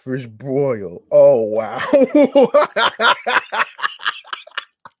crawfish broil. Oh wow.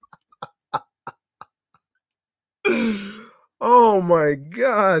 Oh my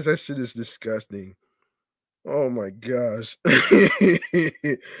gosh, that shit is disgusting. Oh my gosh. I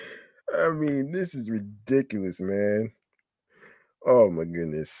mean, this is ridiculous, man. Oh my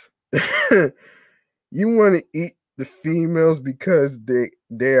goodness. You want to eat the females because they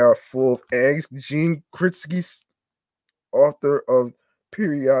are full of eggs. Gene Kritsky, author of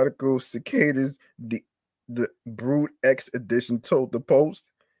periodical cicadas, the Brood X edition, told the Post,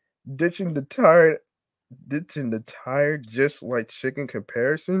 ditching the tired just like chicken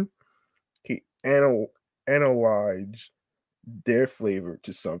comparison. He analyzed their flavor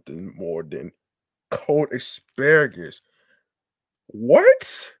to something more than cold asparagus.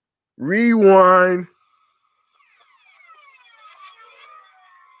 What? Rewind.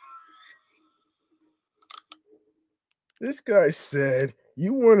 This guy said,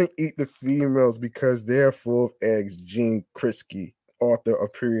 you want to eat the females because they're full of eggs. Gene Kritsky, author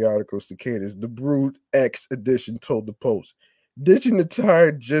of periodical cicadas, the Brood X edition, told the Post. Ditching the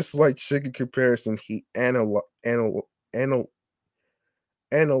tired just like chicken comparison, he analyzed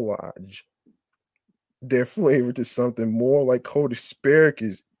their flavor to something more like cold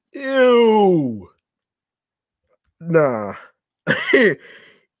asparagus. Ew. Nah.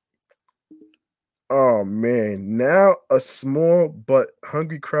 Oh man, now a small but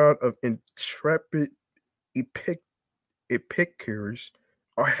hungry crowd of intrepid epicures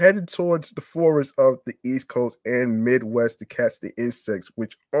are headed towards the forests of the East Coast and Midwest to catch the insects,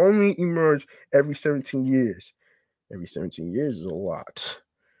 which only emerge every 17 years. Every 17 years is a lot.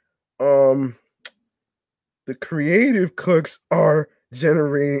 Um, the creative cooks are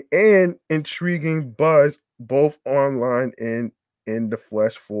generating an intriguing buzz both online and in the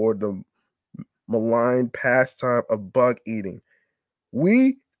flesh for the maligned pastime of bug eating.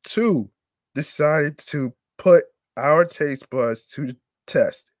 We too decided to put our taste buds to the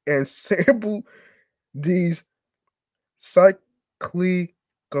test and sample these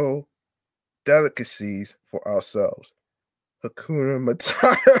cyclical delicacies for ourselves. Hakuna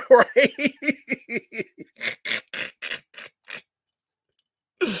Matata, right?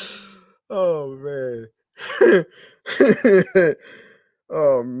 Oh man.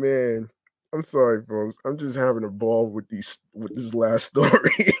 Oh man. I'm sorry, folks. I'm just having a ball with this last story.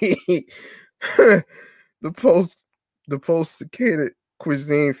 the post the post cicada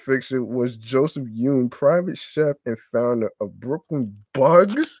cuisine fiction was Joseph Yoon, private chef and founder of Brooklyn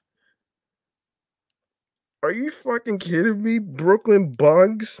Bugs. Are you fucking kidding me? Brooklyn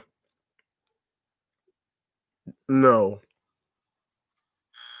Bugs? No.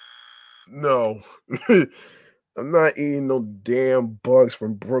 No. I'm not eating no damn bugs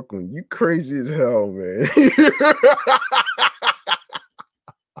from Brooklyn. You crazy as hell, man.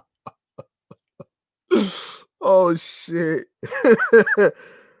 Oh shit.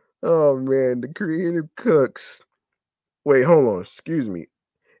 Oh man, the creative cooks. Wait, hold on. Excuse me.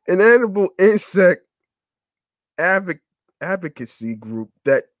 An edible insect advocacy group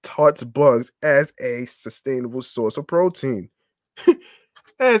that touts bugs as a sustainable source of protein.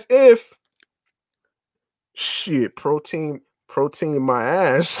 As if shit, protein my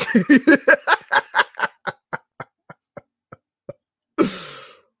ass.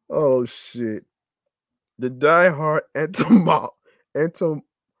 Oh shit. The diehard entomophagus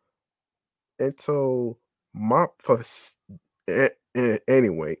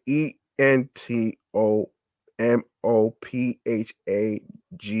anyway, entomophagist.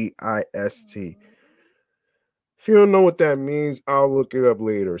 If you don't know what that means, I'll look it up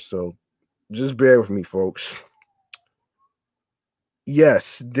later. So just bear with me, folks.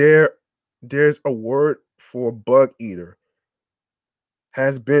 Yes, there's a word for bug eater.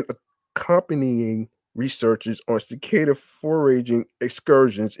 Has been accompanying researchers on cicada foraging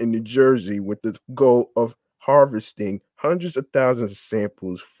excursions in New Jersey with the goal of harvesting hundreds of thousands of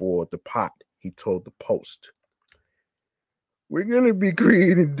samples for the pot, he told the Post. We're going to be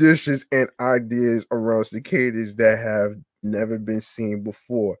creating dishes and ideas around cicadas that have never been seen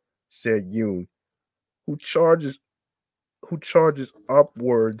before, said Yoon, who charges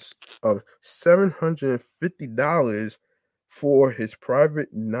upwards of $750 for his private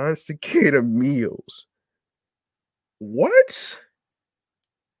non-cicada meals. What?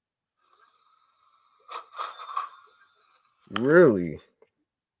 Really?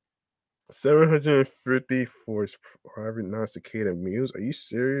 750 for his private non-cicada meals? Are you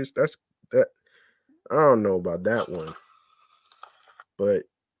serious? That I don't know about that one. But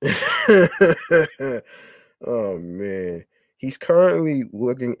oh man. He's currently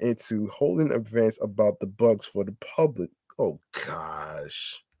looking into holding events about the bugs for the public. Oh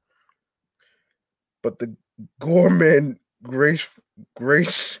gosh. But the Gorman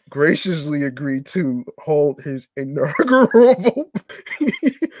graciously agreed to hold his inaugural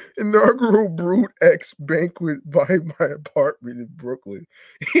Brood X banquet by my apartment in Brooklyn.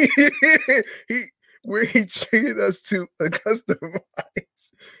 he where he treated us to a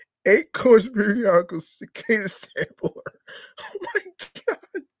customized 8-course periodical cicada sampler. Oh my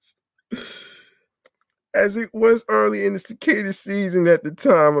god. As it was early in the cicada season at the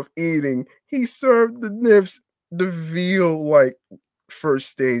time of eating, he served the nymphs the veal-like first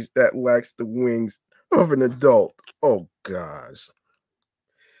stage that lacks the wings of an adult. Oh gosh.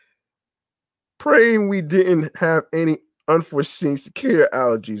 Praying we didn't have any unforeseen cicada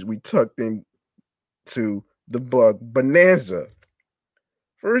allergies, we tucked into the bug bonanza.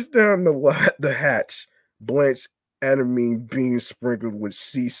 First down the hatch, blanched adamine beans sprinkled with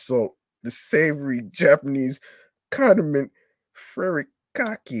sea salt, the savory Japanese condiment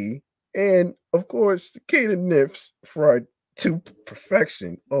furikake, and of course cicada nymphs fried to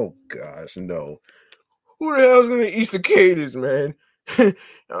perfection. Oh gosh, no. Who the hell's gonna eat cicadas, man? I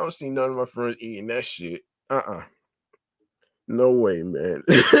don't see none of my friends eating that shit. No way, man.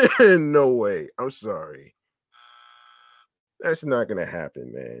 No way. I'm sorry. That's not gonna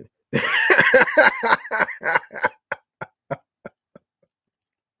happen, man.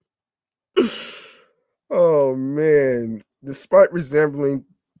 Oh man. Despite resembling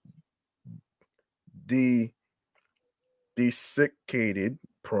the desiccated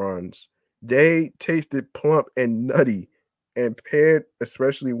prawns, they tasted plump and nutty and paired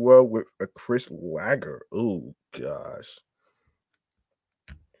especially well with a crisp lager. Oh gosh.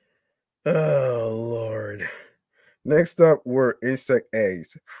 Oh Lord. Next up were insect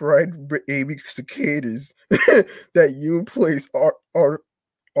eggs, fried baby cicadas that you place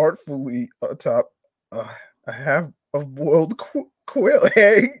artfully atop a half of boiled quail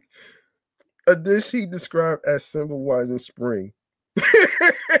egg, a dish he described as symbolizing spring.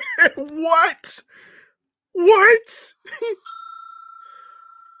 What? What?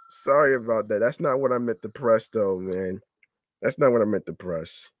 Sorry about that. That's not what I meant to press, though, man. That's not what I meant to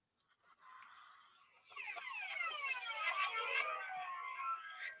press.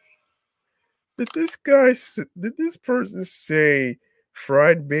 Did this person say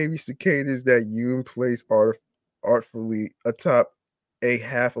fried baby cicadas that you place artfully atop a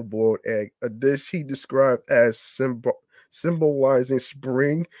half a boiled egg, a dish he described as symbolizing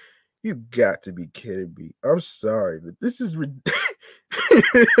spring? You got to be kidding me. I'm sorry, but this is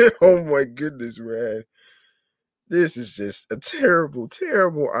oh my goodness, man. This is just a terrible,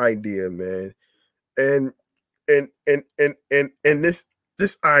 terrible idea, man. And and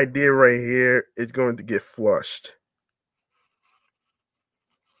this idea right here is going to get flushed.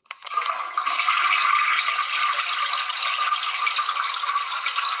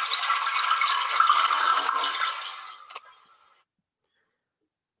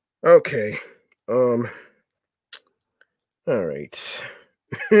 Okay. All right.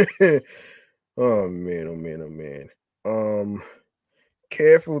 Oh man, oh man, oh man.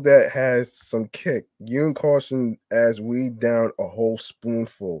 Careful that has some kick. Yoon caution as we down a whole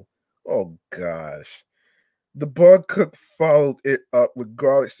spoonful. Oh gosh. The bug cook followed it up with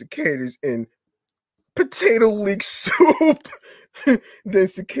garlic cicadas and potato leek soup. Then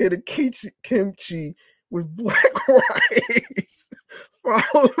cicada kimchi with black rice,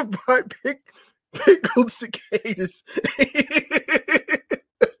 followed by pickled cicadas.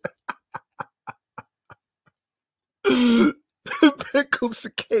 Pickled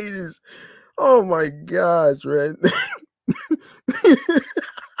cicadas. Oh my gosh, man.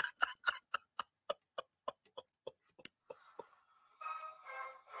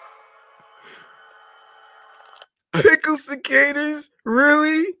 Pickled cicadas?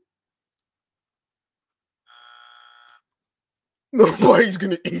 Really? Nobody's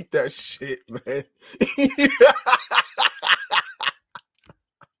gonna eat that shit, man.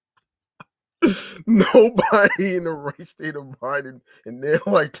 Nobody in the right state of mind in their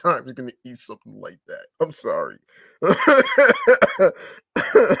lifetime is gonna eat something like that. I'm sorry.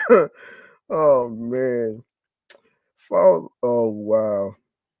 Oh man. Oh wow.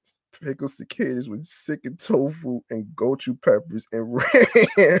 Pickled cicadas with chicken tofu and gochu peppers and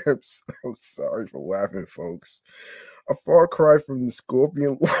rams. I'm sorry for laughing, folks. A far cry from the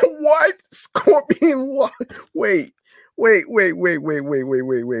scorpion. What? Scorpion? Wait. Wait.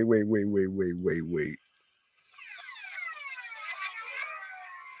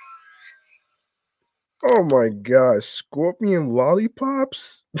 Oh my gosh, scorpion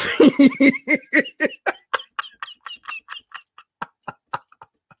lollipops?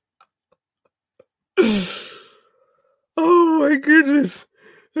 Oh my goodness.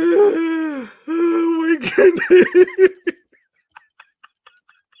 Oh my goodness.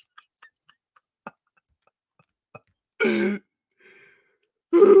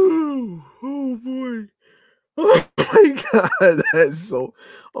 Oh boy. Oh my god, that's so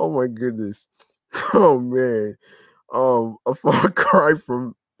oh my goodness. Oh man. A far cry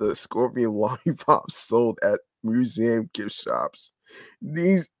from the scorpion lollipops sold at museum gift shops.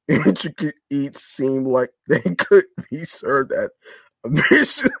 These intricate eats seem like they could be served at a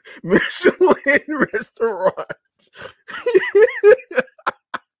Michelin restaurant.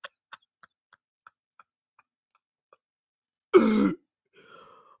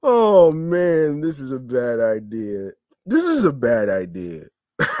 Oh man, this is a bad idea. This is a bad idea.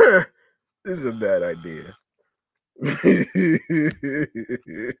 This is a bad idea.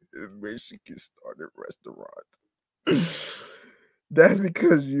 Michigan started restaurant. That's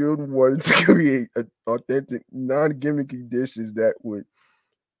because you wanted to create authentic, non-gimmicky dishes that would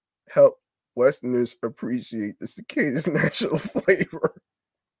help Westerners appreciate the cicada's natural flavor.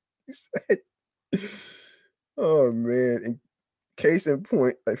 He said, "Oh man!" In case in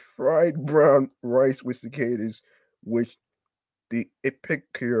point, a fried brown rice with cicadas, which the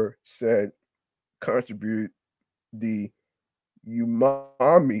epicure said contributed the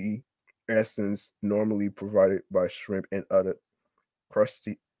umami essence normally provided by shrimp and other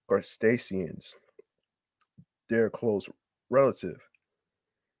crustaceans, their close relative.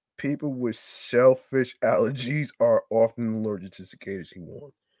 People with shellfish allergies are often allergic to cicadas, he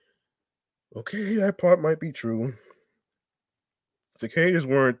warned. Okay, that part might be true. Cicadas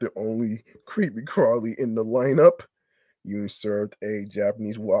weren't the only creepy crawly in the lineup. You served a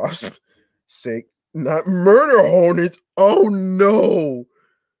Japanese wasp, sake, not murder hornets. Oh no,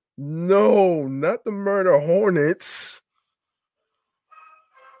 no, not the murder hornets.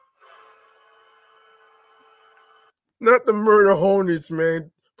 Not the murder hornets, man.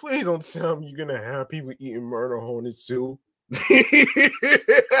 Please don't tell me you're gonna have people eating murder hornets too.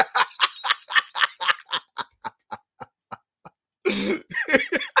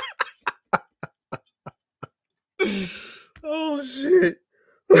 Oh shit.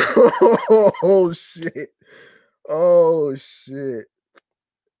 Oh shit. Oh shit.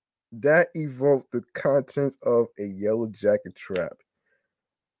 That evoked the contents of a yellow jacket trap.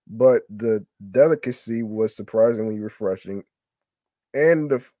 But the delicacy was surprisingly refreshing, and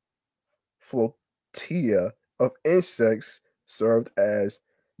the flotilla of insects served as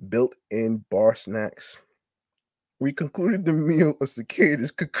built-in bar snacks. We concluded the meal of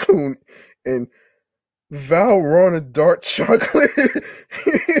cicadas, cocoon, and Valrhona dark chocolate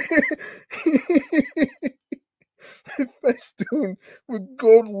festooned with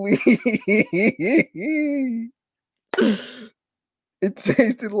gold leaf. It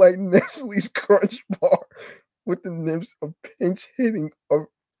tasted like Nestle's Crunch Bar with the nips of pinch hitting of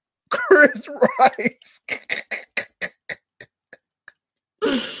Chris Rice.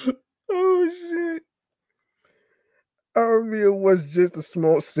 Oh shit. Our meal was just a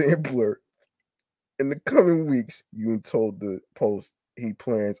small sampler. In the coming weeks, Yoon told the Post he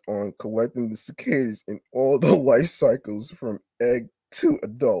plans on collecting the cicadas in all the life cycles from egg to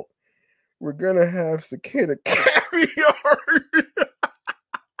adult. We're gonna have cicada caviar.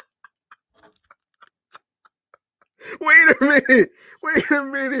 Wait a minute. Wait a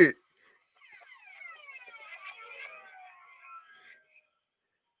minute.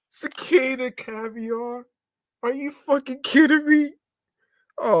 Cicada caviar? Are you fucking kidding me?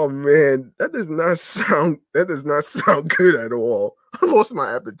 Oh man, that does not sound good at all. I lost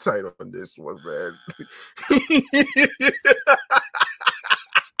my appetite on this one, man.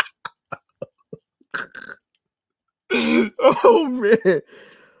 Oh man.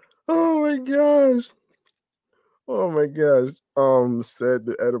 Oh my gosh. Oh my gosh. Said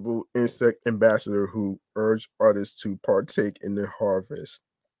the edible insect ambassador who urged artists to partake in their harvest.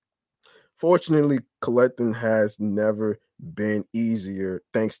 Fortunately, collecting has never been easier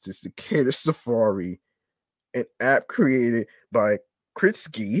thanks to Cicada Safari, an app created by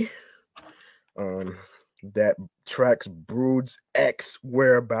Kritsky um, that tracks broods X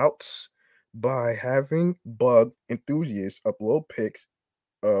whereabouts by having bug enthusiasts upload pics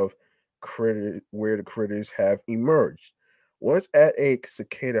of where the critters have emerged. Once at a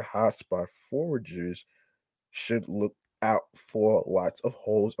cicada hotspot, foragers should look out for lots of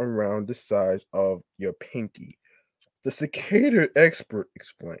holes around the size of your pinky. The cicada expert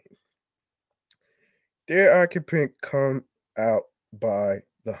explained. Their occupant come out by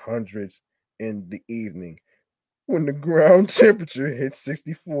the hundreds in the evening when the ground temperature hits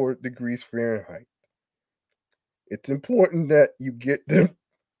 64 degrees Fahrenheit. It's important that you get them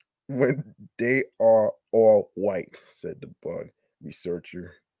when they are all white, said the bug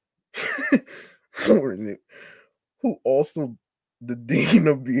researcher, who also the dean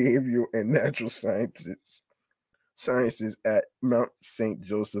of behavioral and natural sciences at Mount St.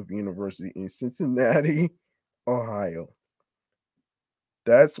 Joseph University in Cincinnati, Ohio.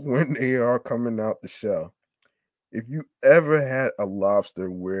 That's when they are coming out the shell. If you ever had a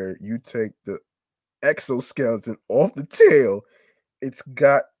lobster where you take the exoskeleton off the tail, it's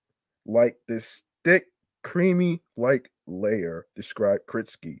got like this thick, creamy like layer, described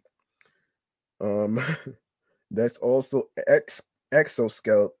Kritsky. Um, that's also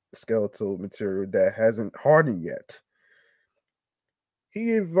exoskeletal material that hasn't hardened yet.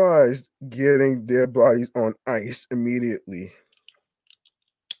 He advised getting their bodies on ice immediately.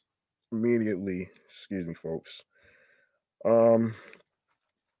 Immediately, excuse me, folks. Um,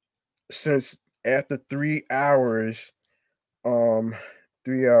 since after 3 hours, um,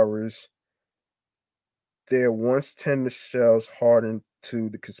 3 hours, their once tender shells hardened to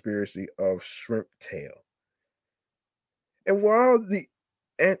the conspiracy of shrimp tail. And while the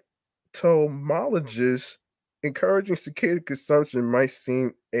entomologists encouraging cicada consumption might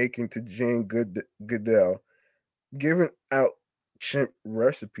seem aching to Jane Goodell, giving out chimp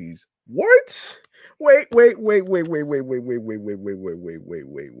recipes. What? Wait.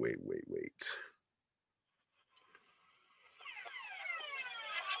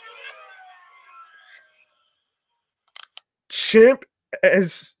 Chimp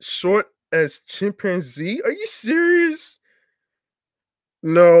as short as chimpanzee? Are you serious?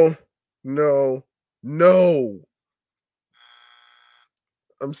 No, no, no.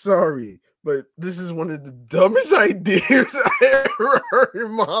 I'm sorry, but this is one of the dumbest ideas I ever heard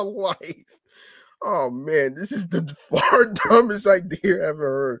in my life. Oh man, this is the far dumbest idea I ever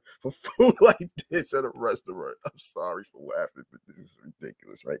heard for food like this at a restaurant. I'm sorry for laughing, but this is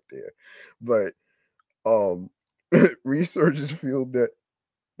ridiculous right there. But um researchers feel that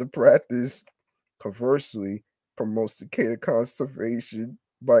the practice conversely promotes cicada conservation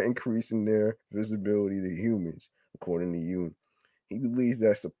by increasing their visibility to humans, according to Yoon. He believes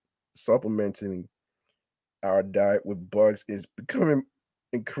that supplementing our diet with bugs is becoming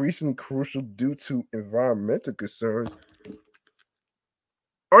increasingly crucial due to environmental concerns.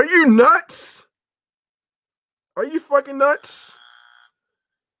 Are you nuts? Are you fucking nuts?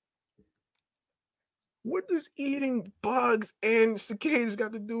 What does eating bugs and cicadas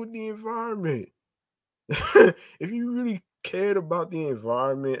got to do with the environment? If you really cared about the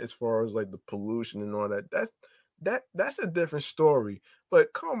environment as far as like the pollution and all that, that's a different story.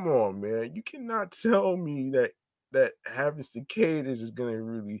 But come on, man, you cannot tell me that having cicadas is gonna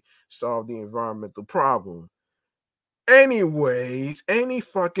really solve the environmental problem. Anyways, any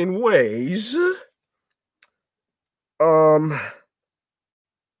fucking ways. Um,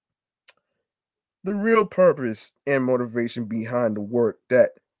 the real purpose and motivation behind the work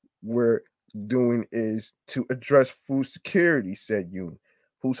that we're doing is to address food security, said Yoon,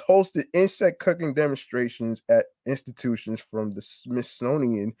 who's hosted insect cooking demonstrations at institutions from the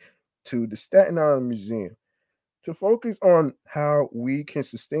Smithsonian to the Staten Island Museum to focus on how we can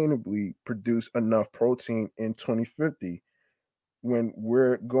sustainably produce enough protein in 2050 when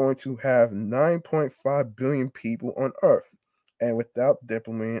we're going to have 9.5 billion people on Earth and without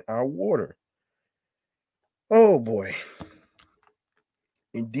depleting our water. Oh boy.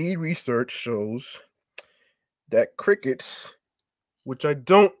 Indeed, research shows that crickets, which I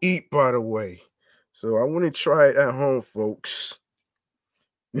don't eat by the way, so I want to try it at home, folks,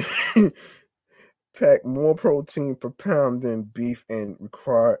 pack more protein per pound than beef and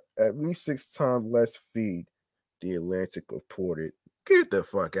require at least 6 times less feed, the Atlantic reported. Get the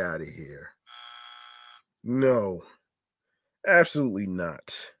fuck out of here. No, absolutely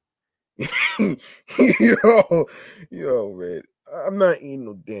not. yo, man. I'm not eating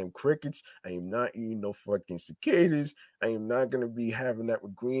no damn crickets. I am not eating no fucking cicadas. I am not gonna be having that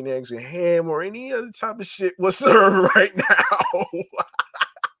with green eggs and ham or any other type of shit whatsoever right now.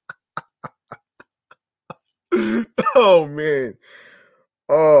 Oh man.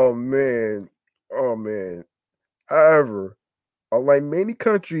 Oh man. Oh man. However, unlike many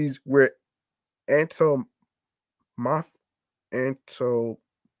countries where anto anto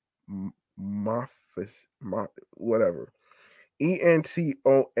whatever ENTOMOPHAGY.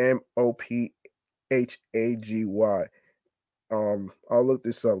 I'll look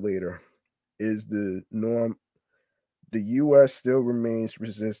this up later. Is the norm? The U.S. still remains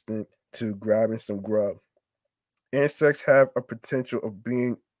resistant to grabbing some grub. Insects have a potential of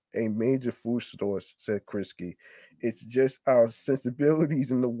being a major food source, said Krisky. It's just our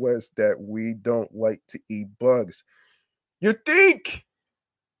sensibilities in the West that we don't like to eat bugs. You think?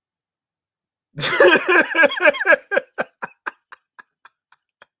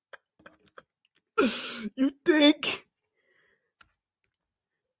 You think?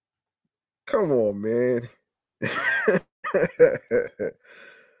 Come on, man.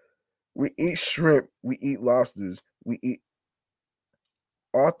 We eat shrimp, we eat lobsters, we eat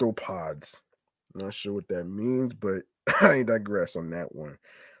arthropods. Not sure what that means, but I digress on that one.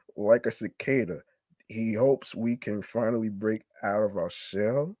 Like a cicada, he hopes we can finally break out of our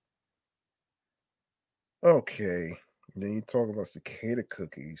shell. Okay. Then you talk about cicada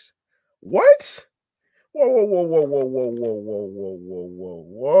cookies. What? Whoa, whoa, whoa, whoa, whoa, whoa, whoa, whoa, whoa, whoa, whoa,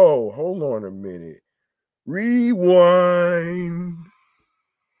 whoa. Hold on a minute. Rewind.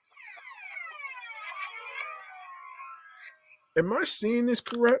 Am I seeing this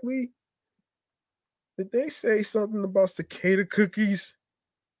correctly? Did they say something about cicada cookies?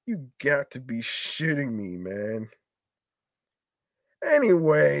 You got to be shitting me, man.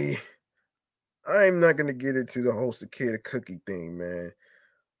 Anyway, I'm not going to get into the whole cicada cookie thing, man.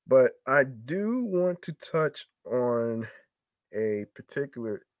 But I do want to touch on a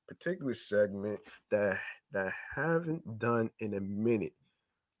particular segment that I haven't done in a minute.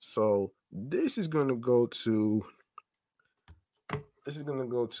 So this is gonna go to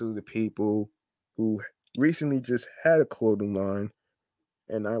the people who recently just had a clothing line,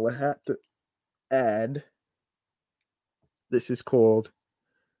 and I would have to add this is called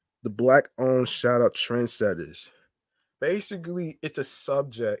the Black Owned Shout Out Trendsetters. Basically, it's a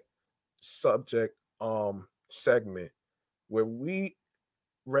subject segment where we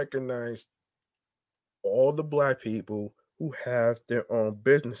recognize all the black people who have their own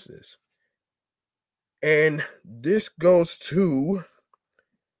businesses. And this goes to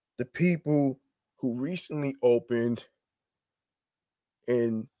the people who recently opened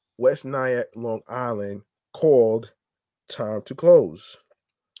in West Nyack, Long Island, called Time to Close.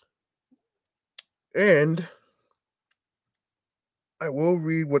 And I will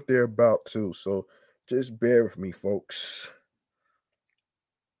read what they're about too, so just bear with me, folks.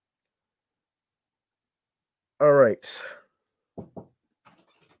 All right.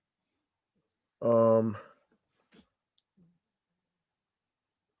 Um,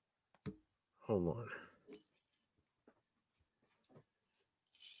 hold on.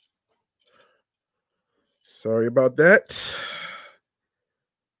 Sorry about that.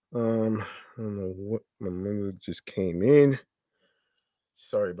 I don't know what my mother just came in.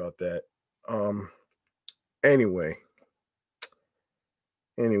 Sorry about that. Um, anyway,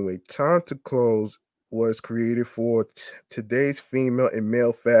 Time to Close was created for today's female and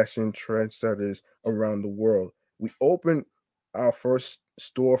male fashion trendsetters around the world. We opened our first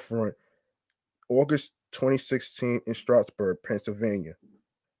storefront August 2016 in Stroudsburg, Pennsylvania.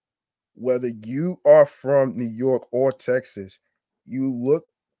 Whether you are from New York or Texas, you look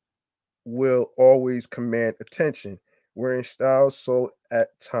will always command attention, wearing styles sold at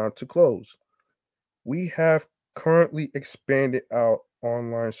Time to Close. We have currently expanded our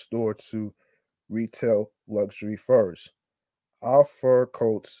online store to retail luxury furs. Our fur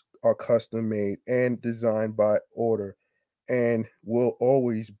coats are custom made and designed by order and will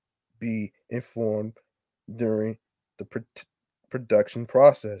always be informed during the production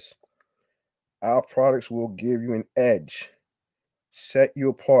process. Our products will give you an edge, set you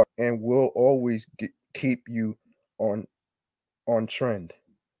apart, and will always keep you on on trend.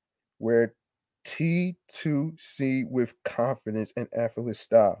 We're T2C with confidence and effortless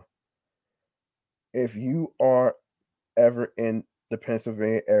style. If you are ever in the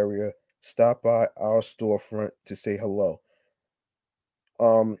Pennsylvania area, stop by our storefront to say hello.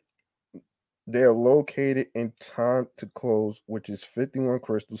 Um, they're located in Time to Close, which is 51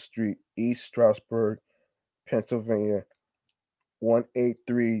 Crystal Street, East Stroudsburg, Pennsylvania,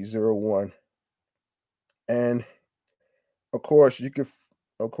 18301. And of course, you could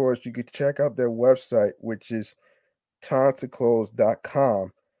check out their website, which is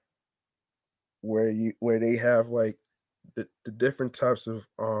timetoclose.com, where they have like the different types of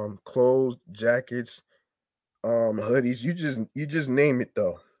clothes, jackets, hoodies. You just name it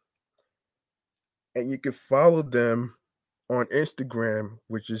though. And you can follow them on Instagram,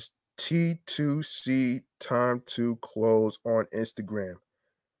 which is T2C Time to Close on Instagram.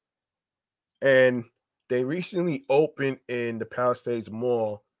 And they recently opened in the Palisades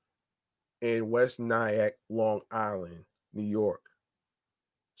Mall in West Nyack, Long Island, New York.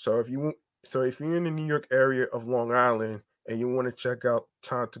 So if you're in the New York area of Long Island and you want to check out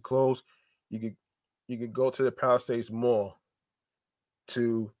Time to Close, you could you could go to the Palisades Mall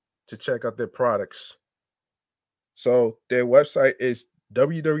to check out their products. So their website is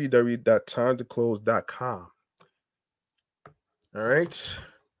www.timetoclose.com. All right.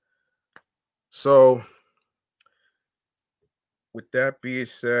 So with that being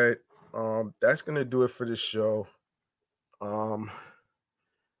said, that's gonna do it for the show. I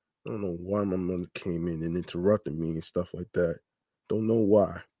don't know why my mother came in and interrupted me and stuff like that. Don't know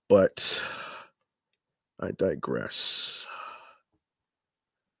why, but I digress.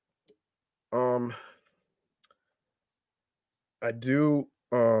 Um, I do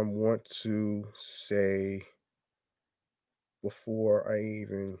want to say before I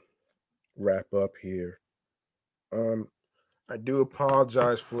even wrap up here, um, I do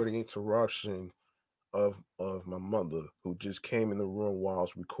apologize for the interruption of my mother who just came in the room while I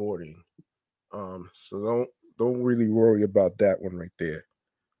was recording. So don't really worry about that one right there.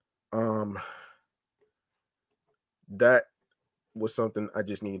 Um, that was something I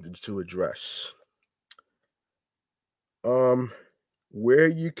just needed to address. Um, where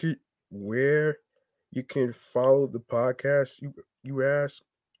you could where you can follow the podcast you ask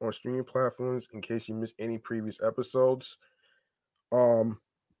on streaming platforms in case you missed any previous episodes. Um,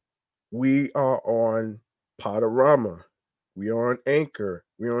 we are on Podorama. We are on Anchor.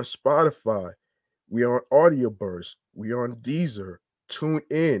 We are on Spotify. We are on Audio Burst. We are on Deezer. Tune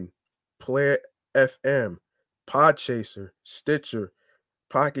in, Player FM, Podchaser, Stitcher,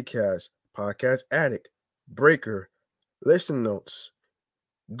 Pocket Cast, Podcast Addict, Breaker, Listen Notes,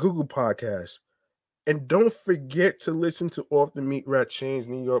 Google Podcasts. And don't forget to listen to Off the Meat Rat Chains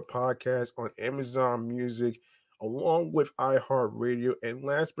New York podcast on Amazon Music, along with iHeartRadio, and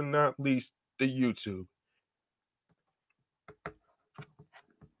last but not least, the YouTube.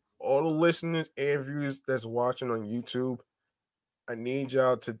 All the listeners and viewers that's watching on YouTube, I need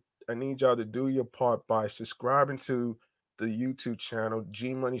y'all to do your part by subscribing to the YouTube channel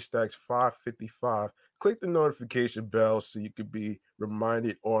G Money Stacks 555. Click the notification bell so you could be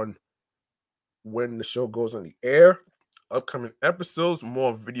reminded on when the show goes on the air, upcoming episodes,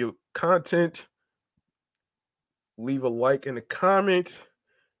 more video content. Leave a like and a comment.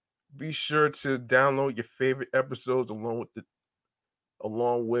 Be sure to download your favorite episodes along with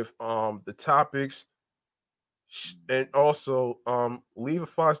the topics, and also leave a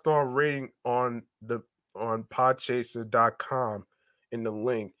 5-star rating on podchaser.com in the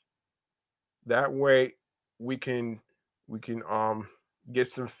link. That way we can get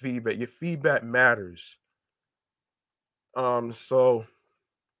some feedback. Your feedback matters. So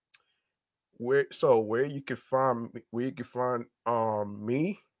where you can find me,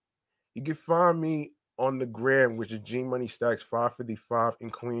 you can find me on the gram, which is G Money Stacks 555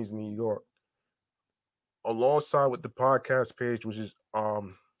 in Queens, New York, alongside with the podcast page, which is Off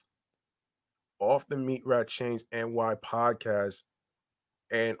the Meat Rat Chains NY podcast,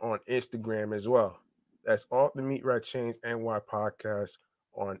 and on Instagram as well. That's Off the Meat Rat Chains NY podcast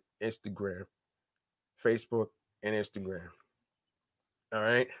on Instagram, Facebook, and Instagram. All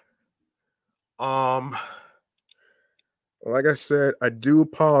right. Um, like I said, I do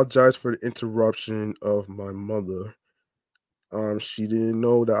apologize for the interruption of my mother. She didn't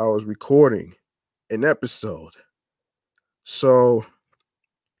know that I was recording an episode. So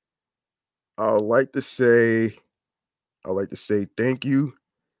I'd like to say thank you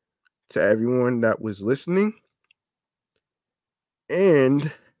to everyone that was listening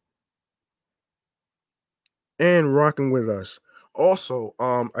and rocking with us. Also,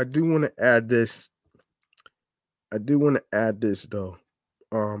 I do want to add this. I do want to add this though,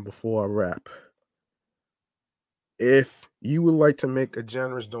 before I wrap. If you would like to make a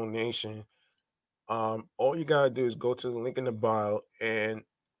generous donation, all you gotta do is go to the link in the bio and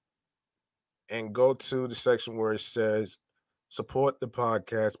go to the section where it says support the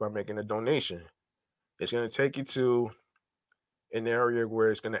podcast by making a donation. It's gonna take you to an area where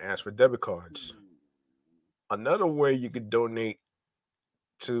it's gonna ask for debit cards. Another way you could donate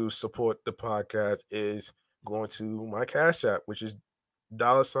to support the podcast is going to my Cash App, which is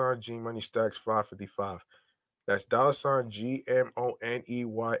 $ G Money Stacks 555. That's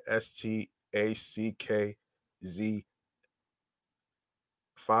 $GMoneyStackz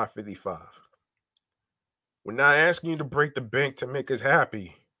 555. We're not asking you to break the bank to make us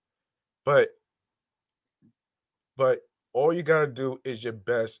happy, but all you gotta do is your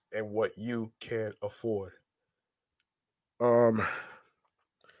best and what you can afford. Um,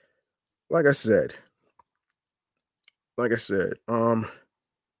 like I said,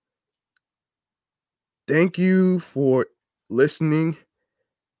 thank you for listening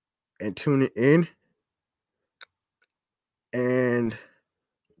and tuning in. And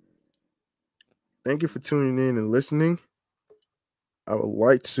thank you for tuning in and listening. I would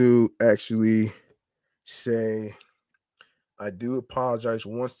like to actually say I do apologize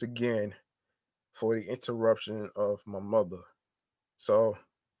once again for the interruption of my mother. So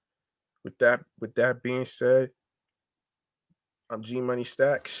with that being said, I'm G Money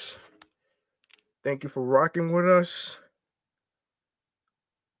Stacks. Thank you for rocking with us.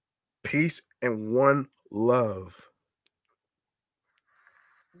 Peace and one love.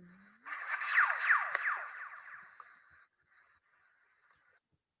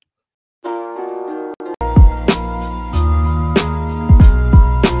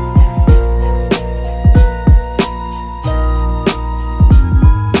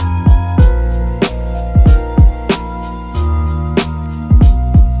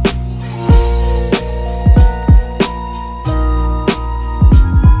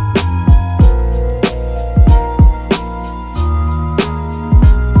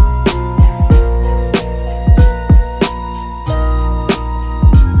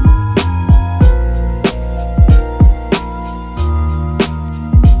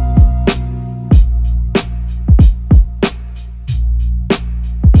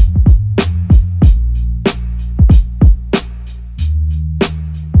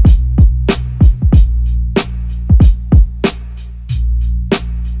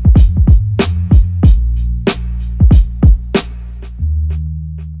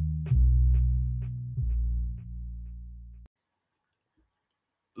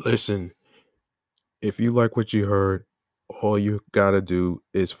 Listen, if you like what you heard, all you gotta do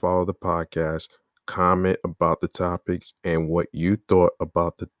is follow the podcast, comment about the topics and what you thought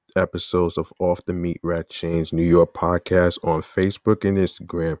about the episodes of Off the Meat Rat Chains New York podcast on Facebook and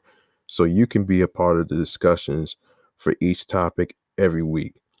Instagram so you can be a part of the discussions for each topic every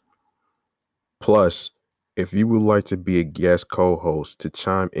week. Plus, if you would like to be a guest co-host to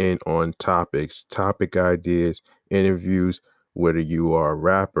chime in on topics, topic ideas, interviews, whether you are a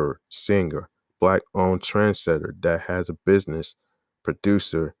rapper, singer, black-owned trendsetter that has a business,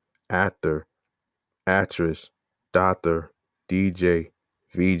 producer, actor, actress, doctor, DJ,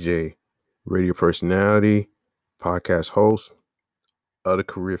 VJ, radio personality, podcast host, other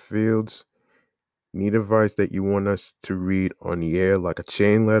career fields, need advice that you want us to read on the air like a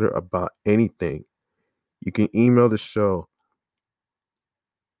chain letter about anything, you can email the show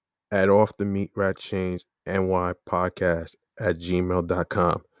at off the meat rat chains ny podcast at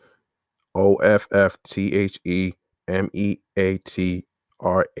gmail.com.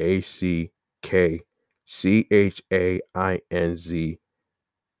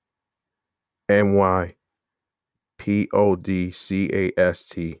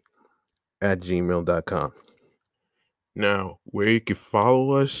 at gmail.com. Now, where you can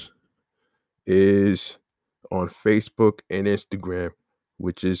follow us is on Facebook and Instagram,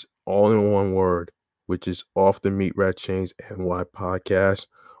 which is all in one word, which is Off the Meat Rat Chains NY Podcast,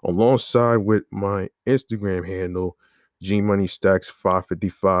 alongside with my Instagram handle, G Money Stacks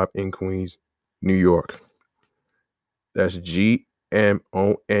 555 in Queens, New York. That's GMONEYSTACKZ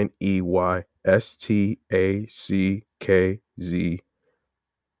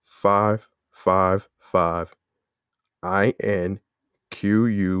 555 INQUEENSNY.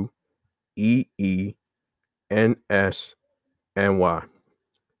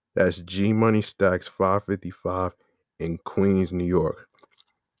 That's G Money Stacks 555 in Queens, New York.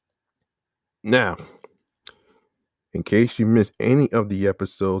 Now, in case you missed any of the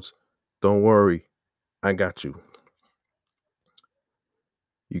episodes, don't worry, I got you.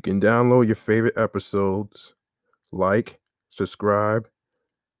 You can download your favorite episodes, like, subscribe,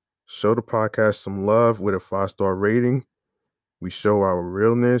 show the podcast some love with a 5-star rating. We show our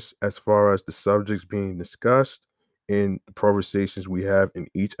realness as far as the subjects being discussed in the conversations we have in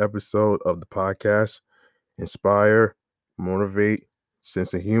each episode of the podcast. Inspire, motivate,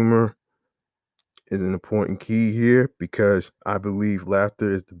 sense of humor is an important key here because I believe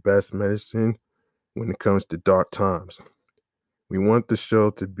laughter is the best medicine when it comes to dark times. We want the show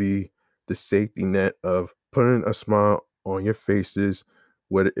to be the safety net of putting a smile on your faces,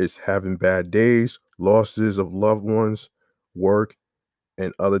 whether it's having bad days, losses of loved ones, work,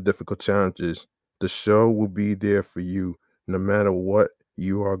 and other difficult challenges. The show will be there for you no matter what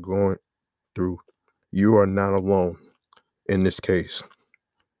you are going through. You are not alone in this case.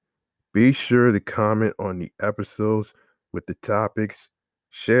 Be sure to comment on the episodes with the topics,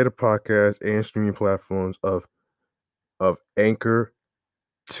 share the podcast and streaming platforms of Anchor,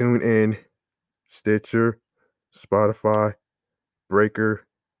 TuneIn, Stitcher, Spotify, Breaker,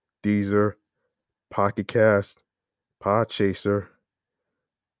 Deezer, Pocket Cast, Podchaser,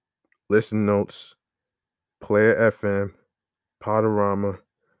 Listen Notes, Player FM, Podorama,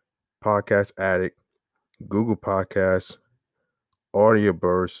 Podcast Addict, Google Podcasts, Audio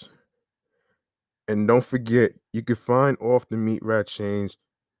Burst. And don't forget, you can find Off the Meat Rat Chain's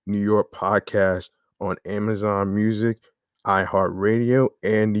New York podcast on Amazon Music, iHeartRadio,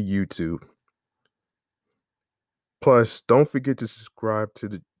 and the YouTube. Plus, don't forget to subscribe to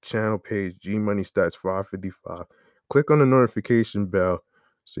the channel page G Money Stats 555. Click on the notification bell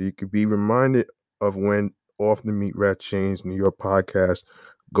so you can be reminded of when Off the Meat Rat Chain's New York podcast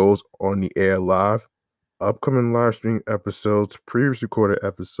goes on the air live. Upcoming live stream episodes, previous recorded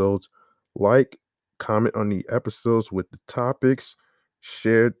episodes, like, comment on the episodes with the topics,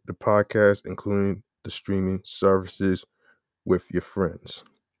 share the podcast, including the streaming services, with your friends.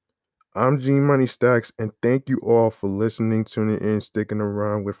 I'm G Money Stacks, and thank you all for listening, tuning in, sticking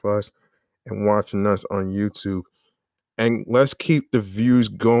around with us, and watching us on YouTube. And let's keep the views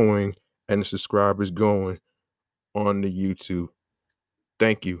going and the subscribers going on the YouTube.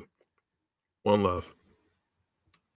 Thank you. One love.